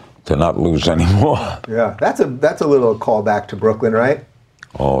to not lose any more. Yeah, that's a little callback to Brooklyn, right?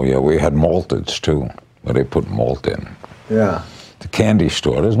 Oh, yeah, we had malteds, too, where they put malt in. Yeah. The candy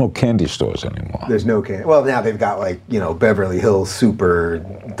store. There's no candy stores anymore. There's no candy. Well, now they've got, like, Beverly Hills Super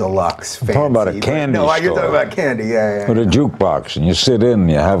Deluxe fancy. I'm talking about a candy store. No, you're talking about candy, yeah. With a jukebox, and you sit in and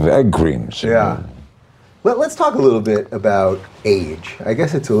you have egg creams. Yeah. Let's talk a little bit about age. I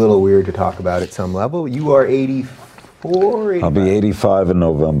guess it's a little weird to talk about at some level. You are 84? 85? I'll be 85 in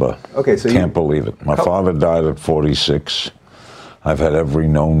November. Okay, so Can't believe it. My father died at 46. I've had every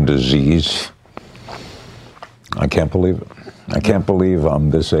known disease. I can't believe it. I can't believe I'm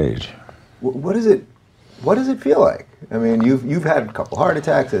this age. What does it feel like? I mean, you've had a couple heart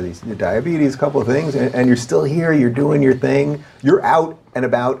attacks, diabetes, a couple of things, and you're still here. You're doing your thing. You're out and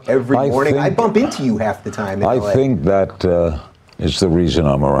about every morning. I bump into you half the time. I think that is the reason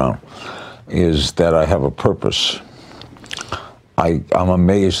I'm around, is that I have a purpose. I'm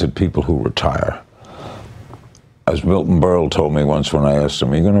amazed at people who retire. As Milton Berle told me once when I asked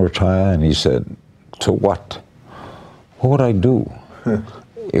him, "Are you going to retire?" And he said, "To what? What would I do?"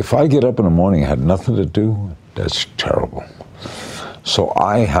 If I get up in the morning and had nothing to do, that's terrible. So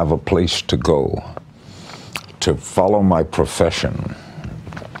I have a place to go to follow my profession.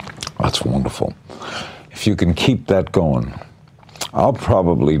 That's wonderful. If you can keep that going, I'll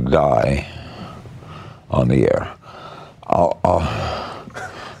probably die on the air.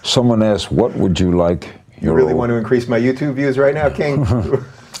 Someone asked, "What would you like?" You really want to increase my YouTube views right now, King?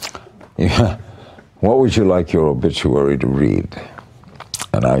 Yeah. What would you like your obituary to read?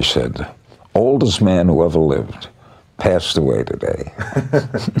 And I said, "Oldest man who ever lived, passed away today."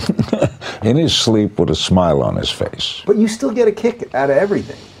 In his sleep with a smile on his face. But you still get a kick out of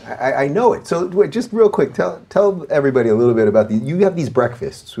everything. I know it. So wait, just real quick, tell everybody a little bit about you have these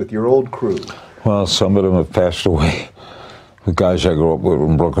breakfasts with your old crew. Well, some of them have passed away. The guys I grew up with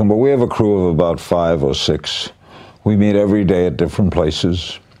in Brooklyn, but we have a crew of about 5 or 6. We meet every day at different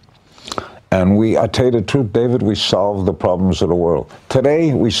places. And I tell you the truth, David, we solve the problems of the world.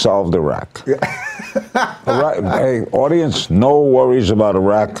 Today, we solved Iraq. Hey, audience, no worries about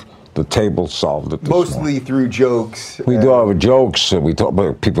Iraq. The table solved it this Mostly morning. Through jokes. We do our jokes. We talk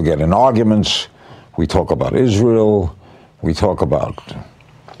about people get in arguments. We talk about Israel. We talk about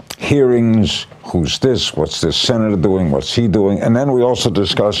hearings. Who's this? What's this senator doing? What's he doing? And then we also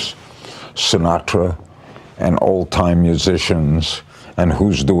discuss Sinatra and old-time musicians and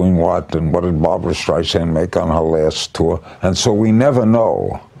who's doing what and what did Barbra Streisand make on her last tour. And so we never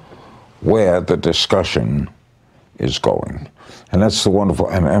know where the discussion is going. And that's the wonderful,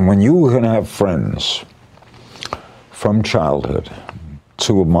 and when you can have friends from childhood,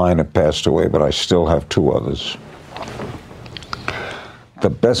 2 of mine have passed away, but I still have 2 others. The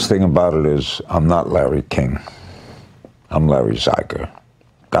best thing about it is I'm not Larry King. I'm Larry Zeiger.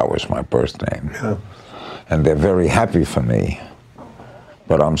 That was my birth name. Yeah. And they're very happy for me,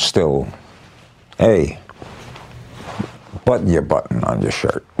 but I'm still, hey, button your button on your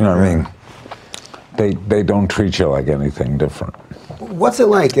shirt. You know what I mean? They don't treat you like anything different. What's it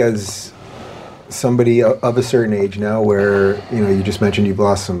like as somebody of a certain age now where, you just mentioned you've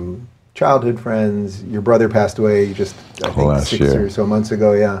lost some childhood friends, your brother passed away just, I think, 6 or so months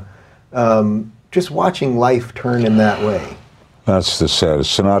ago, yeah. Just watching life turn in that way. That's the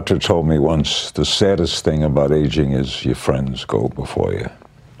saddest. Sinatra told me once, the saddest thing about aging is your friends go before you.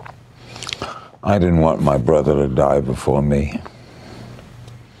 I didn't want my brother to die before me.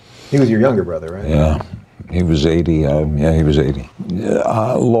 He was your younger brother, right? Yeah. He was 80. Yeah, he was 80.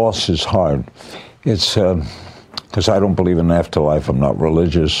 Loss is hard. It's because I don't believe in afterlife. I'm not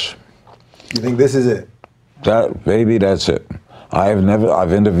religious. You think this is it? Maybe that's it.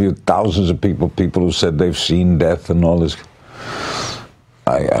 I've interviewed thousands of people who said they've seen death and all this.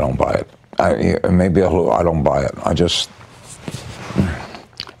 I don't buy it. I don't buy it.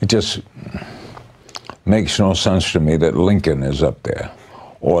 It just makes no sense to me that Lincoln is up there,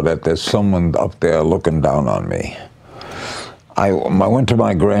 or that there's someone up there looking down on me. I went to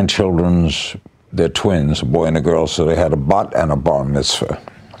my grandchildren's, they're twins, a boy and a girl, so they had a bat and a bar mitzvah.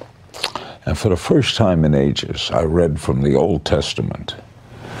 And for the first time in ages, I read from the Old Testament.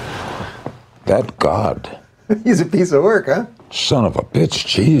 That God. He's a piece of work, huh? Son of a bitch,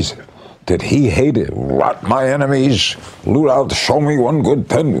 jeez. Did he hate it? Rot my enemies, loot out, show me one good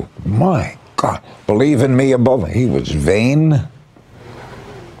thing. My God, believe in me above. He was vain.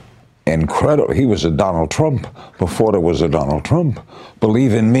 Incredible. He was a Donald Trump before there was a Donald Trump.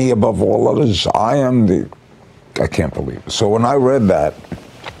 Believe in me above all others. I can't believe it. So when I read that,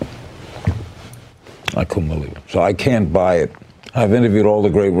 I couldn't believe it. So I can't buy it. I've interviewed all the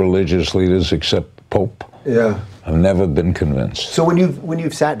great religious leaders except Pope. Yeah. I've never been convinced. So when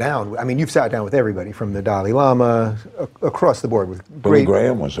you've sat down, I mean, you've sat down with everybody from the Dalai Lama across the board with Billy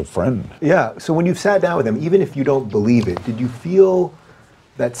Graham was a friend. Yeah. So when you've sat down with them, even if you don't believe it, did you feel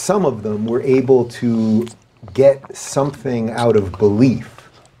that some of them were able to get something out of belief?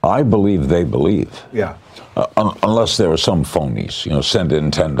 I believe they believe. Yeah. Unless there are some phonies, send in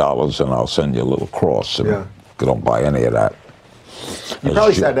 $10 and I'll send you a little cross. And yeah. Don't buy any of that. You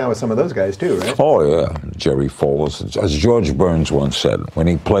probably sat down with some of those guys too, right? Oh yeah, Jerry Falwell. As George Burns once said, when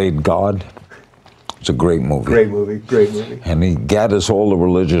he played God, it's a great movie. Great movie. And he gathers all the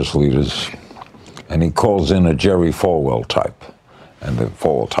religious leaders, and he calls in a Jerry Falwell type. And the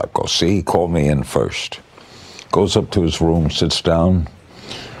Falwell type goes, see, he called me in first. Goes up to his room, sits down,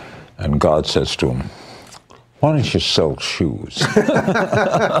 and God says to him, why don't you sell shoes?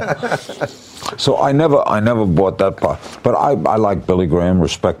 So I never bought that part. But I like Billy Graham,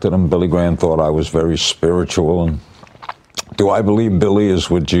 respected him. Billy Graham thought I was very spiritual. And do I believe Billy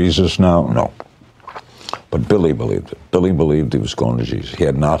is with Jesus now? No. But Billy believed it. Billy believed he was going to Jesus. He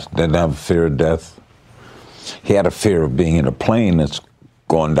didn't have a fear of death. He had a fear of being in a plane that's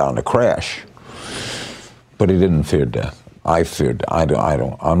going down to crash. But he didn't fear death. I feared. I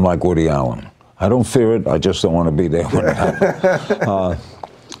don't. I'm like Woody Allen. I don't fear it. I just don't want to be there when it happens.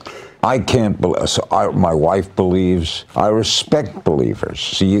 I can't believe. So my wife believes. I respect believers.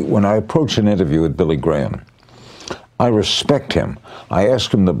 See, when I approach an interview with Billy Graham, I respect him. I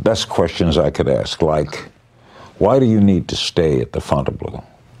ask him the best questions I could ask, like, why do you need to stay at the Fontainebleau?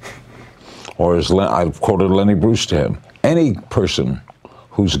 Or as I've quoted Lenny Bruce to him, any person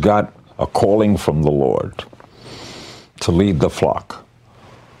who's got a calling from the Lord to lead the flock,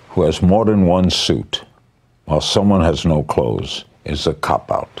 who has more than one suit, while someone has no clothes, is a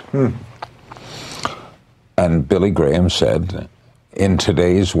cop-out. And Billy Graham said, in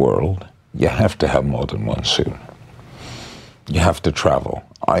today's world, you have to have more than one suit. You have to travel.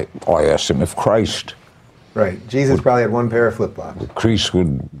 I asked him if Christ... Right. Jesus probably had one pair of flip-flops.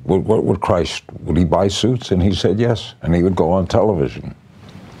 What would Christ, would he buy suits? And he said yes. And he would go on television.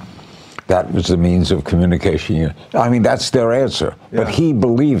 That was the means of communication. I mean, that's their answer. Yeah. But he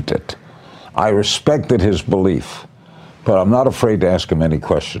believed it. I respected his belief. But I'm not afraid to ask him any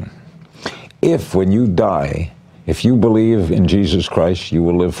question. If, when you die, if you believe in Jesus Christ, you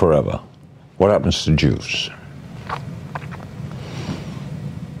will live forever, what happens to Jews?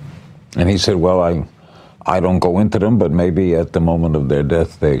 And he said, well, I don't go into them, but maybe at the moment of their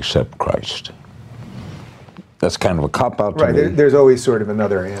death, they accept Christ. That's kind of a cop-out to me. Right, there's always sort of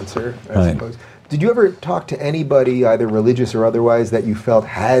another answer, I suppose. Did you ever talk to anybody, either religious or otherwise, that you felt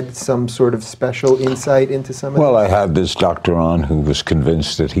had some sort of special insight into some of this? Well, I had this doctor on who was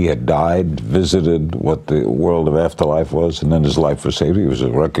convinced that he had died, visited what the world of afterlife was, and then his life was saved. He was a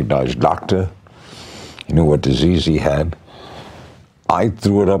recognized doctor. He knew what disease he had. I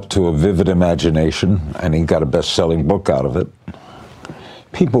threw it up to a vivid imagination, and he got a best-selling book out of it.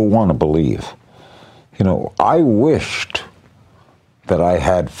 People want to believe. I wished that I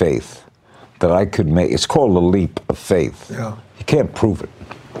had faith, that I could make, it's called a leap of faith. Yeah. You can't prove it.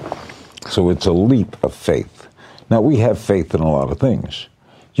 So it's a leap of faith. Now, we have faith in a lot of things.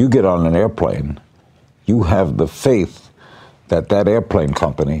 You get on an airplane, you have the faith that that airplane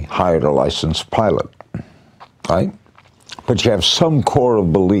company hired a licensed pilot, right? But you have some core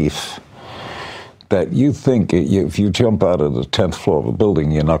of belief that you think if you jump out of the 10th floor of a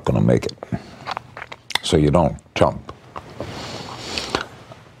building, you're not going to make it. So you don't jump.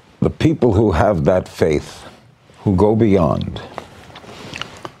 The people who have that faith, who go beyond,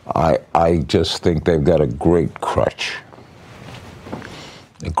 I just think they've got a great crutch.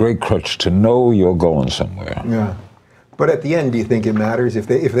 A great crutch to know you're going somewhere. Yeah. But at the end, do you think it matters if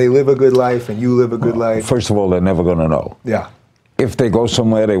they live a good life and you live a good life? First of all, they're never going to know. Yeah. If they go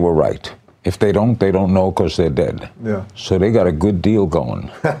somewhere, they were right. If they don't know because they're dead. Yeah. So they got a good deal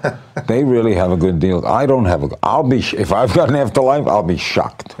going. They really have a good deal. I don't have if I've got an afterlife, I'll be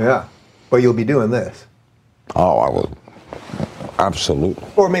shocked. Yeah. But you'll be doing this. Oh, I will. Absolutely.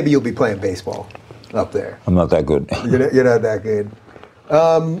 Or maybe you'll be playing baseball up there. I'm not that good. You're not that good.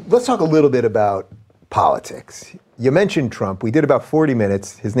 Let's talk a little bit about politics. You mentioned Trump. We did about 40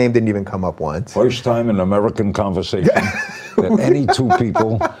 minutes. His name didn't even come up once. First time in American conversation that any two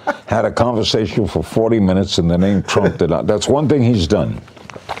people had a conversation for 40 minutes and the name Trump did not. That's one thing he's done.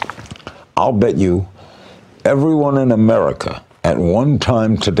 I'll bet you everyone in America at one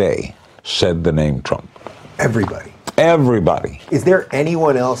time today said the name Trump. Everybody. Everybody. Is there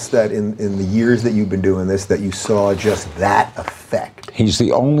anyone else that in the years that you've been doing this that you saw just that effect? He's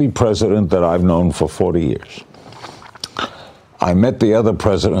the only president that I've known for 40 years. I met the other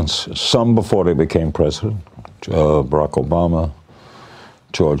presidents, some before they became president, Barack Obama,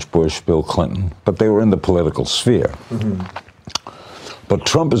 George Bush, Bill Clinton, but they were in the political sphere. Mm-hmm. But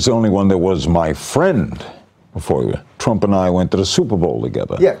Trump is the only one that was my friend before Trump and I went to the Super Bowl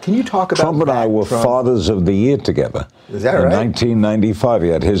together. Yeah, can you talk about Trump and I were Fathers of the Year together. Is that in right? In 1995, he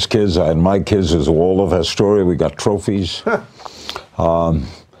had his kids, I had my kids, as Waldorf Astoria, we got trophies.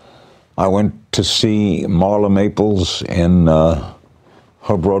 I went to see Marla Maples in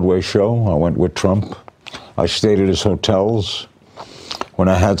her Broadway show. I went with Trump. I stayed at his hotels. When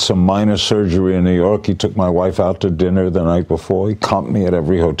I had some minor surgery in New York, he took my wife out to dinner the night before. He comped me at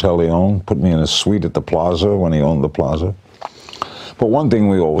every hotel he owned, put me in a suite at the Plaza when he owned the Plaza. But one thing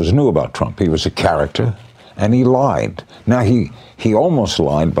we always knew about Trump, he was a character, and he lied. Now, he almost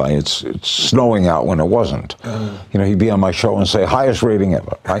lied by it's snowing out when it wasn't. You know, he'd be on my show and say, highest rating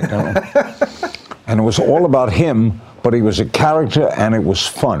ever, right? And it was all about him, but he was a character and it was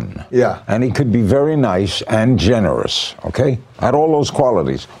fun. Yeah. And he could be very nice and generous, okay? Had all those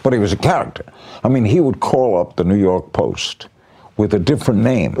qualities, but he was a character. I mean, he would call up the New York Post with a different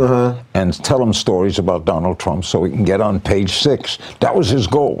name and tell them stories about Donald Trump so he can get on page 6. That was his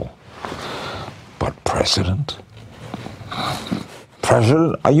goal. But president?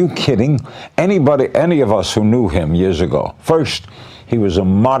 President? Are you kidding? Any of us who knew him years ago, first, he was a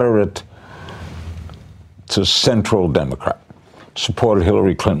moderate to central Democrat. Supported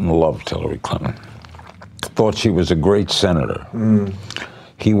Hillary Clinton, loved Hillary Clinton. Thought she was a great senator.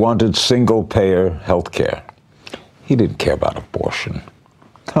 He wanted single-payer health care. He didn't care about abortion.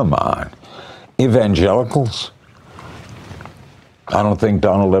 Come on. Evangelicals? I don't think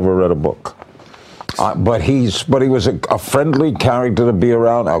Donald ever read a book. But he was a friendly character to be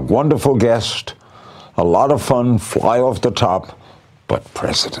around, a wonderful guest, a lot of fun, fly off the top, but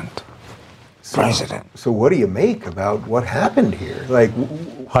president. President. So what do you make about what happened here? Like,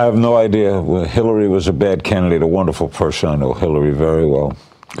 I have no idea. Well, Hillary was a bad candidate, a wonderful person. I know Hillary very well.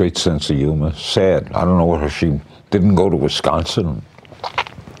 Great sense of humor. Sad. I don't know what she didn't go to Wisconsin.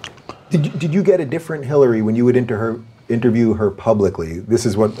 Did you get a different Hillary when you would interview her publicly? This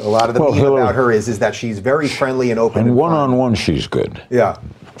is what a lot of the meme about her is that she's very friendly and open. And one-on-one, she's good. Yeah.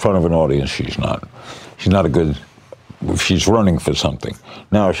 In front of an audience, she's not. She's not a good. She's running for something.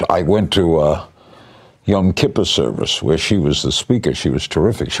 Now, I went to Yom Kippur service where she was the speaker. She was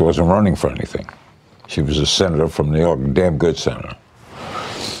terrific. She wasn't running for anything. She was a senator from New York, a damn good senator.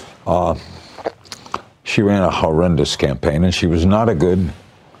 She ran a horrendous campaign, and she was not a good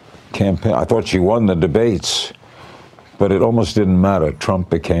campaign. I thought she won the debates, but it almost didn't matter. Trump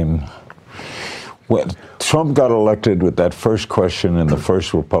got elected with that first question in the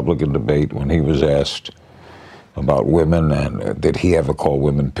first Republican debate when he was asked about women and did he ever call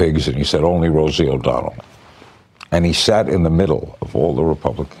women pigs, and he said only Rosie O'Donnell. And he sat in the middle of all the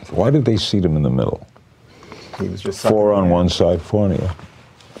Republicans. Why did they seat him in the middle? He was just 4 on one side, 4 on the other.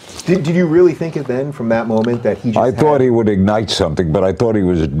 Did you really think it then, from that moment, that he just I thought he would ignite something, but I thought he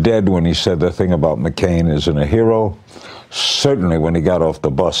was dead when he said the thing about McCain isn't a hero. Certainly when he got off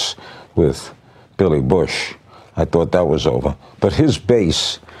the bus with Billy Bush, I thought that was over. But his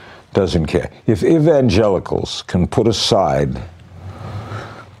base doesn't care. If evangelicals can put aside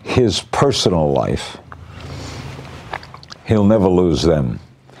his personal life, he'll never lose them.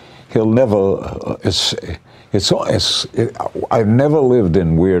 He'll never. I've never lived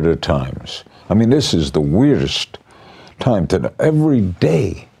in weirder times. I mean, this is the weirdest time to every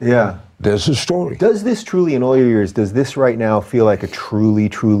day. Yeah. There's a story. Does this truly, in all your years, does this right now feel like a truly,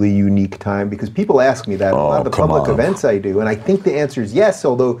 truly unique time? Because people ask me that a lot of the public events I do, and I think the answer is yes,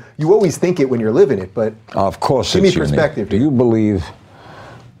 although you always think it when you're living it, but of course give it's me perspective. Do you believe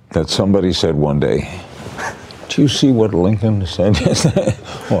that somebody said one day, "Do you see what Lincoln said?"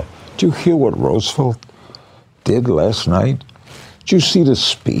 Well, do you hear what Roosevelt did last night? Did you see the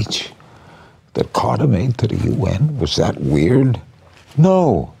speech that Carter made to the UN? Was that weird?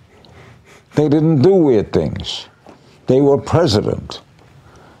 No. They didn't do weird things. They were president.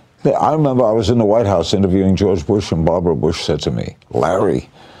 I remember I was in the White House interviewing George Bush, and Barbara Bush said to me, "Larry,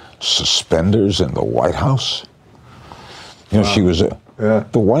 suspenders in the White House?" You know, she was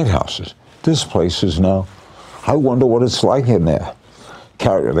the White House. This place is now, I wonder what it's like in there.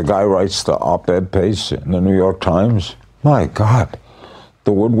 The guy writes the op-ed page in the New York Times. My God,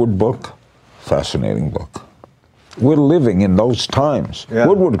 the Woodward book, fascinating book. We're living in those times. Yeah.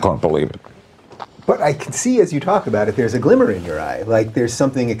 Woodward can't believe it. But I can see as you talk about it, there's a glimmer in your eye. Like there's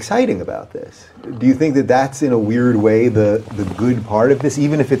something exciting about this. Do you think that that's in a weird way the good part of this,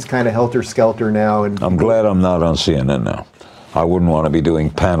 even if it's kind of helter-skelter now? And I'm glad I'm not on CNN now. I wouldn't want to be doing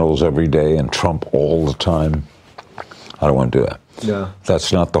panels every day and Trump all the time. I don't want to do that. No.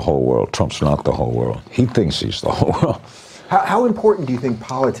 That's not the whole world. Trump's not the whole world. He thinks he's the whole world. How important do you think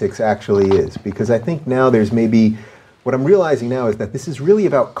politics actually is? Because I think now there's maybe, what I'm realizing now is that this is really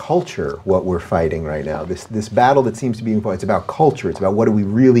about culture, what we're fighting right now. This battle that seems to be fought, it's about culture. It's about what do we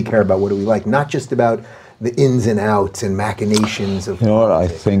really care about, what do we like, not just about the ins and outs and machinations of You know what, I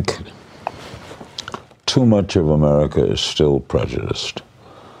politics. think too much of America is still prejudiced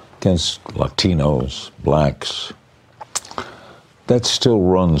against Latinos, blacks. That still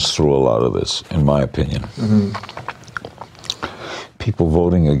runs through a lot of this, in my opinion. Mm-hmm. People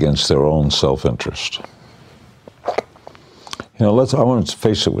voting against their own self-interest. You know, I want to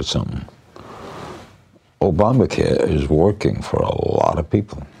face it with something. Obamacare is working for a lot of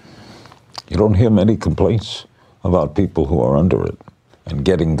people. You don't hear many complaints about people who are under it and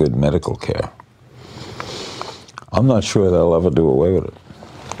getting good medical care. I'm not sure they'll ever do away with it.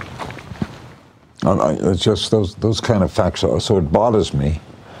 It's just those kind of facts. So it bothers me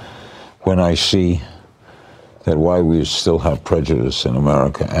when I see that why we still have prejudice in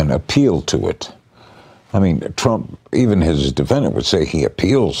America and appeal to it. I mean, Trump, even his defendant would say he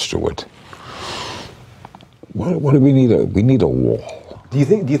appeals to it. What do we need? We need a wall. Do you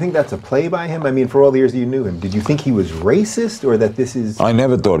think that's a play by him? I mean, for all the years that you knew him, did you think he was racist, or that this is... I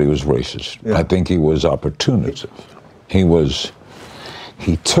never thought he was racist. Yeah. I think he was opportunistic.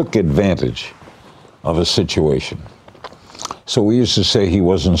 He took advantage of a situation. So we used to say he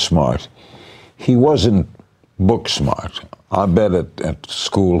wasn't smart. He wasn't book smart. I bet at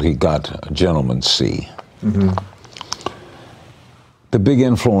school he got a gentleman's C. Mm-hmm. The big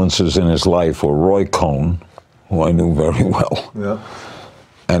influences in his life were Roy Cohn, who I knew very well, yeah,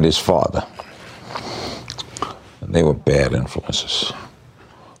 and his father. And they were bad influences.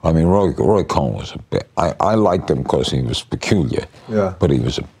 I mean, Roy Cohn was a bad... I liked him because he was peculiar. Yeah. But he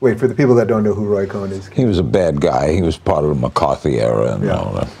was a... Wait, for the people that don't know who Roy Cohn is. He was a bad guy. He was part of the McCarthy era and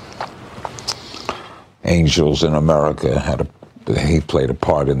all that. Angels in America he played a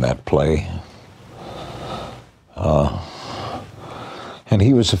part in that play. And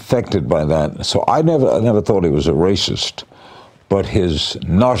he was affected by that. So I never thought he was a racist, but his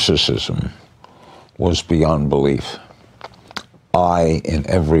narcissism was beyond belief. In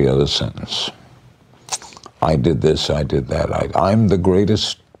every other sentence. I did this, I did that. I'm the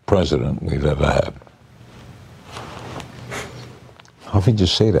greatest president we've ever had. How could you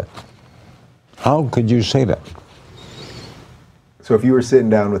say that? How could you say that? So if you were sitting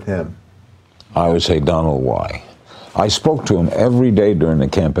down with him? I would say, Donald, why? I spoke to him every day during the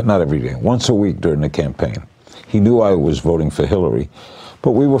campaign, not every day, once a week during the campaign. He knew I was voting for Hillary,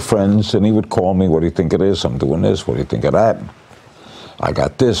 but we were friends, and he would call me, what do you think it is? I'm doing this, what do you think of that? I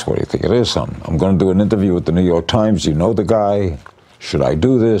got this, what do you think it is? I'm going to do an interview with the New York Times. You know the guy. Should I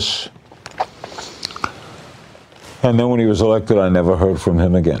do this? And then when he was elected, I never heard from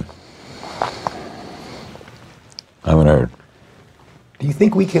him again. I haven't heard. Do you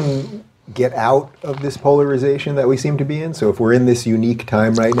think we can get out of this polarization that we seem to be in? So if we're in this unique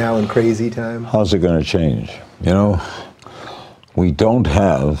time right now and crazy time? How's it going to change? You know, we don't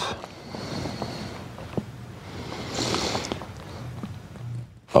have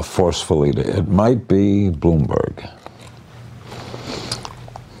a forceful leader. It might be Bloomberg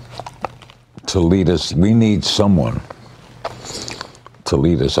to lead us. We need someone to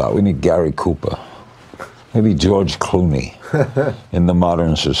lead us out. We need Gary Cooper, maybe George Clooney in the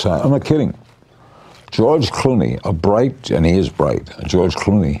modern society. I'm not kidding. George Clooney, and he is bright, George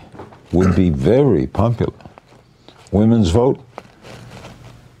Clooney would be very popular. Women's vote,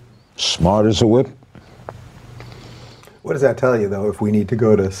 smart as a whip. What does that tell you, though, if we need to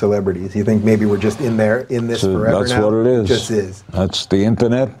go to celebrities? You think maybe we're just in this So forever that's now? what it is. It just is. That's the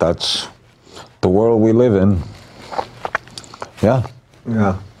internet. That's the world we live in. Yeah.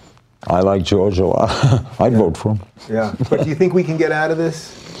 Yeah. I like George a lot. I'd vote for him. Yeah. But do you think we can get out of this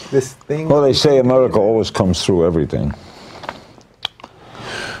thing? Well, they say America always comes through everything.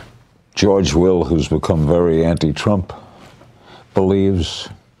 George Will, who's become very anti-Trump, believes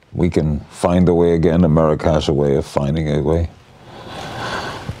we can find a way again. America has a way of finding a way.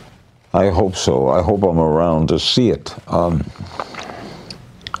 I hope so. I hope I'm around to see it. But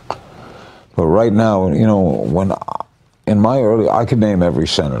right now, you know, in my early, I could name every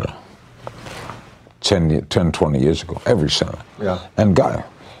senator 10, 20 years ago, every senator. Yeah. And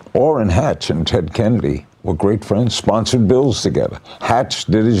Orrin Hatch and Ted Kennedy were great friends, sponsored bills together. Hatch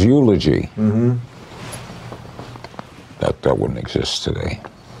did his eulogy. Mm-hmm. That wouldn't exist today.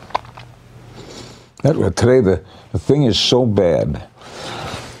 Today, the thing is so bad.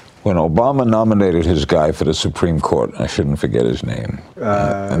 When Obama nominated his guy for the Supreme Court, I shouldn't forget his name,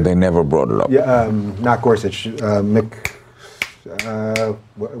 and they never brought it up. Yeah, not Gorsuch. We'll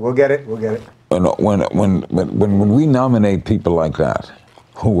get it. We'll get it. When we nominate people like that,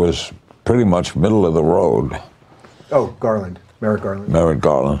 who was pretty much middle of the road. Oh, Garland, Merrick Garland. Merrick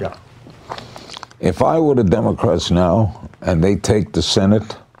Garland. Yeah. If I were the Democrats now and they take the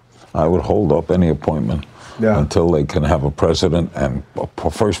Senate, I would hold up any appointment until they can have a president, and the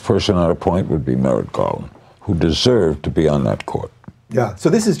first person I'd appoint would be Merrick Garland, who deserved to be on that court. Yeah, so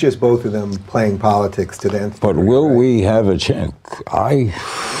this is just both of them playing politics to the nth degree. But will we have a chance? I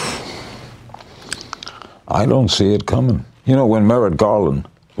don't see it coming. You know, when Merrick Garland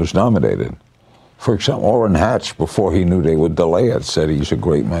was nominated, for example, Orrin Hatch, before he knew they would delay it, said he's a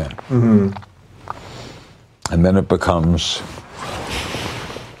great man. Mm-hmm. And then it becomes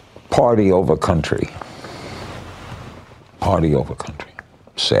party over country. Party over country.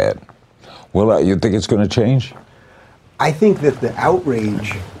 Sad. Will you think it's going to change? I think that the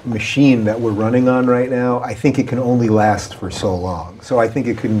outrage machine that we're running on right now, I think it can only last for so long. So I think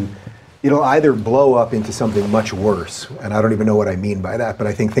it'll either blow up into something much worse, and I don't even know what I mean by that, but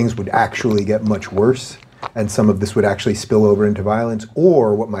I think things would actually get much worse, and some of this would actually spill over into violence,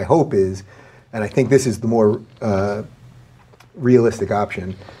 or what my hope is, and I think this is the more realistic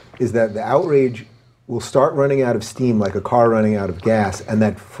option, is that the outrage will start running out of steam like a car running out of gas, and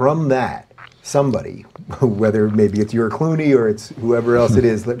that from that, somebody, whether maybe it's your Clooney or it's whoever else it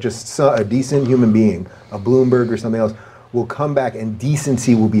is, just a decent human being, a Bloomberg or something else, will come back and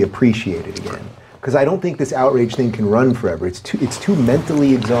decency will be appreciated again. Because I don't think this outrage thing can run forever. It's too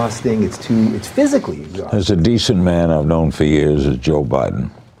mentally exhausting. It's physically exhausting. There's a decent man I've known for years, is Joe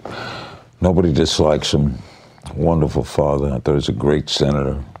Biden. Nobody dislikes him. Wonderful father. I thought he was a great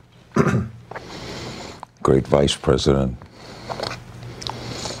senator. Great vice president.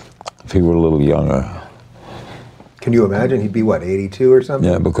 If he were a little younger. Can you imagine? He'd be, what, 82 or something?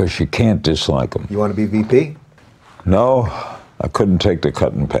 Yeah, because you can't dislike him. You want to be VP? No, I couldn't take the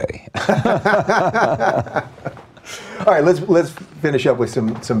cut and pay. All right, let's finish up with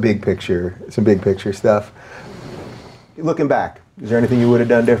some big picture stuff. Looking back, is there anything you would have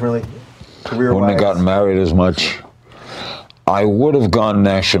done differently, career-wise? Wouldn't have gotten married as much. I would have gone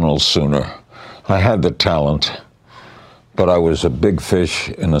national sooner. I had the talent, but I was a big fish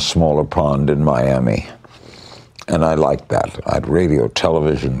in a smaller pond in Miami. And I liked that. I had radio,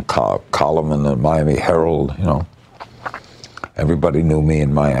 television, column in the Miami Herald, you know. Everybody knew me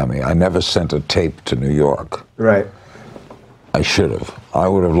in Miami. I never sent a tape to New York. Right. I should have. I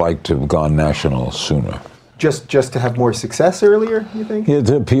would have liked to have gone national sooner. Just to have more success earlier, you think? Yeah,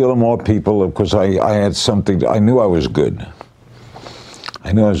 to appeal to more people, because I had something, I knew I was good.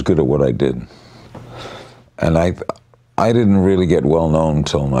 I knew I was good at what I did. And I didn't really get well known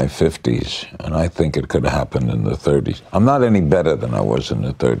until my 50s, and I think it could have happened in the 30s. I'm not any better than I was in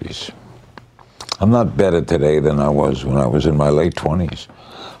the 30s. I'm not better today than I was when I was in my late 20s.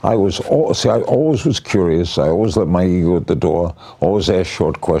 I always was curious. I always let my ego at the door, always asked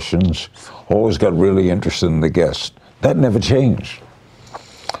short questions, always got really interested in the guest. That never changed.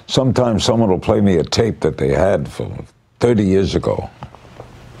 Sometimes someone will play me a tape that they had from 30 years ago.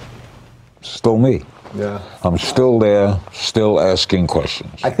 Still me. Yeah. I'm still there, still asking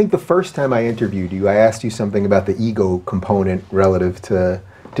questions. I think the first time I interviewed you, I asked you something about the ego component relative to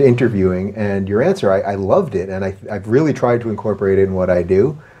interviewing, and your answer, I loved it, and I've really tried to incorporate it in what I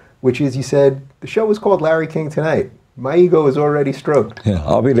do, which is you said, the show was called Larry King Tonight. My ego is already stroked. Yeah,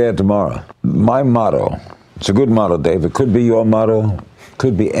 I'll be there tomorrow. My motto, it's a good motto, Dave. It could be your motto,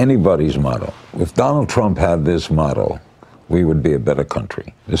 could be anybody's motto. If Donald Trump had this motto, we would be a better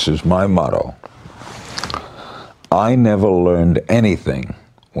country. This is my motto. I never learned anything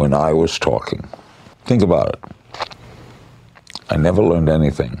when I was talking. Think about it. I never learned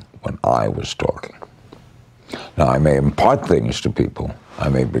anything when I was talking. Now, I may impart things to people. I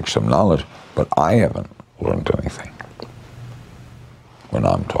may bring some knowledge, but I haven't learned anything when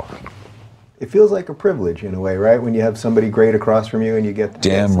I'm talking. It feels like a privilege in a way, right? When you have somebody great across from you and you get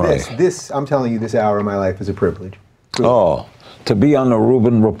Damn right. This, I'm telling you, this hour of my life is a privilege. Oh, to be on the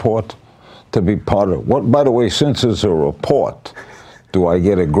Rubin Report, to be part of what? By the way, since it's a report, do I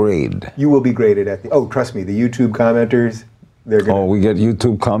get a grade? You will be graded at the. Oh, trust me, the YouTube commenters. They're gonna, oh, we get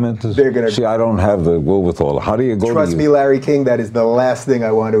YouTube commenters? They're gonna. See, I don't have the wherewithal. How do you go? Trust me, Larry King. That is the last thing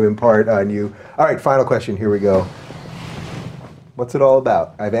I want to impart on you. All right, final question. Here we go. What's it all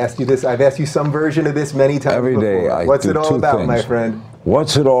about? I've asked you this. I've asked you some version of this many times every day. before. What's it all about, my friend?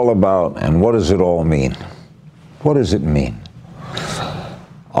 What's it all about, and what does it all mean? What does it mean?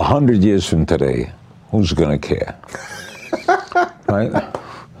 100 years from today, who's going to care? Right?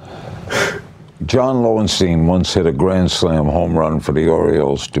 John Lowenstein once hit a grand slam home run for the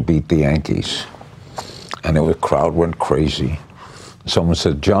Orioles to beat the Yankees. And the crowd went crazy. Someone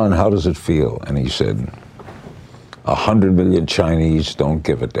said, John, how does it feel? And he said, 100 million Chinese don't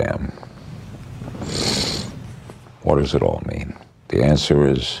give a damn. What does it all mean? The answer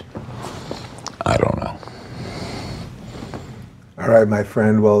is, I don't know. All right, my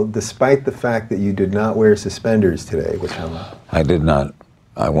friend. Well, despite the fact that you did not wear suspenders today, which I did not.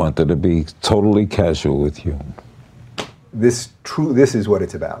 I wanted to be totally casual with you. This is what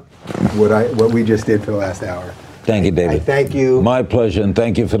it's about. What we just did for the last hour. Thank you, David. Thank you. My pleasure, and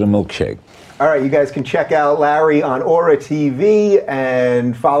thank you for the milkshake. All right, you guys can check out Larry on Aura TV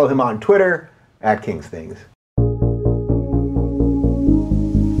and follow him on Twitter @KingsThings.